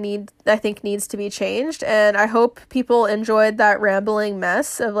like what I think needs to be changed. And I hope people enjoyed that rambling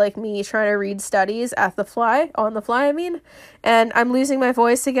mess of like me trying to read studies on the fly, and I'm losing my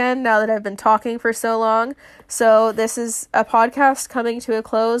voice again now that I've been talking for so long. So this is a podcast coming to a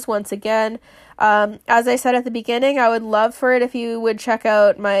close once again. As I said at the beginning, I would love for it if you would check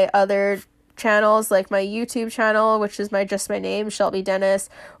out my other channels, like my YouTube channel, which is my name, Shelby Dennis,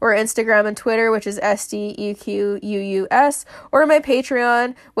 or Instagram and Twitter, which is SDEQUUS, or my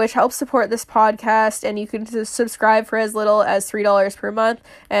Patreon, which helps support this podcast, and you can subscribe for as little as $3 per month,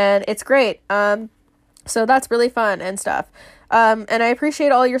 and it's great. So that's really fun and stuff. And I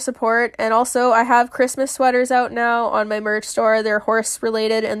appreciate all your support. And also, I have Christmas sweaters out now on my merch store. They're horse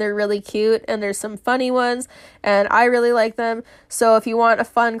related and they're really cute. And there's some funny ones and I really like them. So if you want a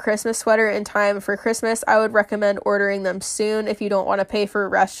fun Christmas sweater in time for Christmas, I would recommend ordering them soon if you don't want to pay for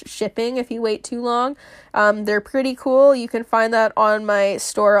rush shipping if you wait too long. They're pretty cool. You can find that on my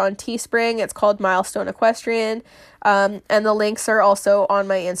store on Teespring. It's called Milestone Equestrian. And the links are also on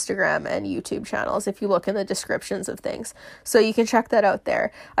my Instagram and YouTube channels if you look in the descriptions of things. So you can check that out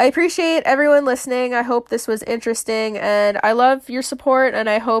there. I appreciate everyone listening. I hope this was interesting and I love your support, and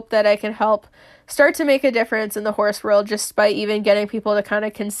I hope that I can help start to make a difference in the horse world just by even getting people to kind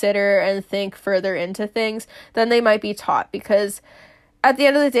of consider and think further into things than they might be taught, because at the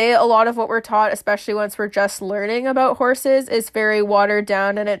end of the day, a lot of what we're taught, especially once we're just learning about horses, is very watered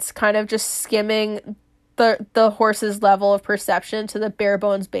down, and it's kind of just skimming the horse's level of perception to the bare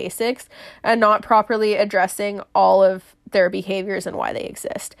bones basics and not properly addressing all of their behaviors and why they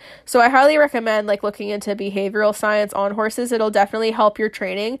exist. So I highly recommend looking into behavioral science on horses. It'll definitely help your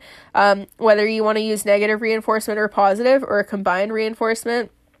training, whether you want to use negative reinforcement or positive or a combined reinforcement.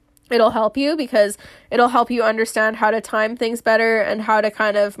 It'll help you because it'll help you understand how to time things better and how to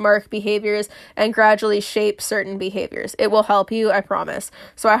kind of mark behaviors and gradually shape certain behaviors. It will help you, I promise.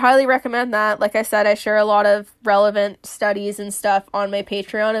 So I highly recommend that. Like I said, I share a lot of relevant studies and stuff on my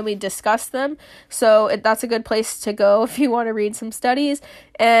Patreon and we discuss them. So that's a good place to go if you want to read some studies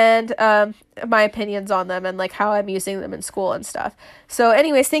and my opinions on them and how I'm using them in school and stuff. So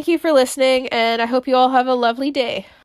anyways, thank you for listening and I hope you all have a lovely day.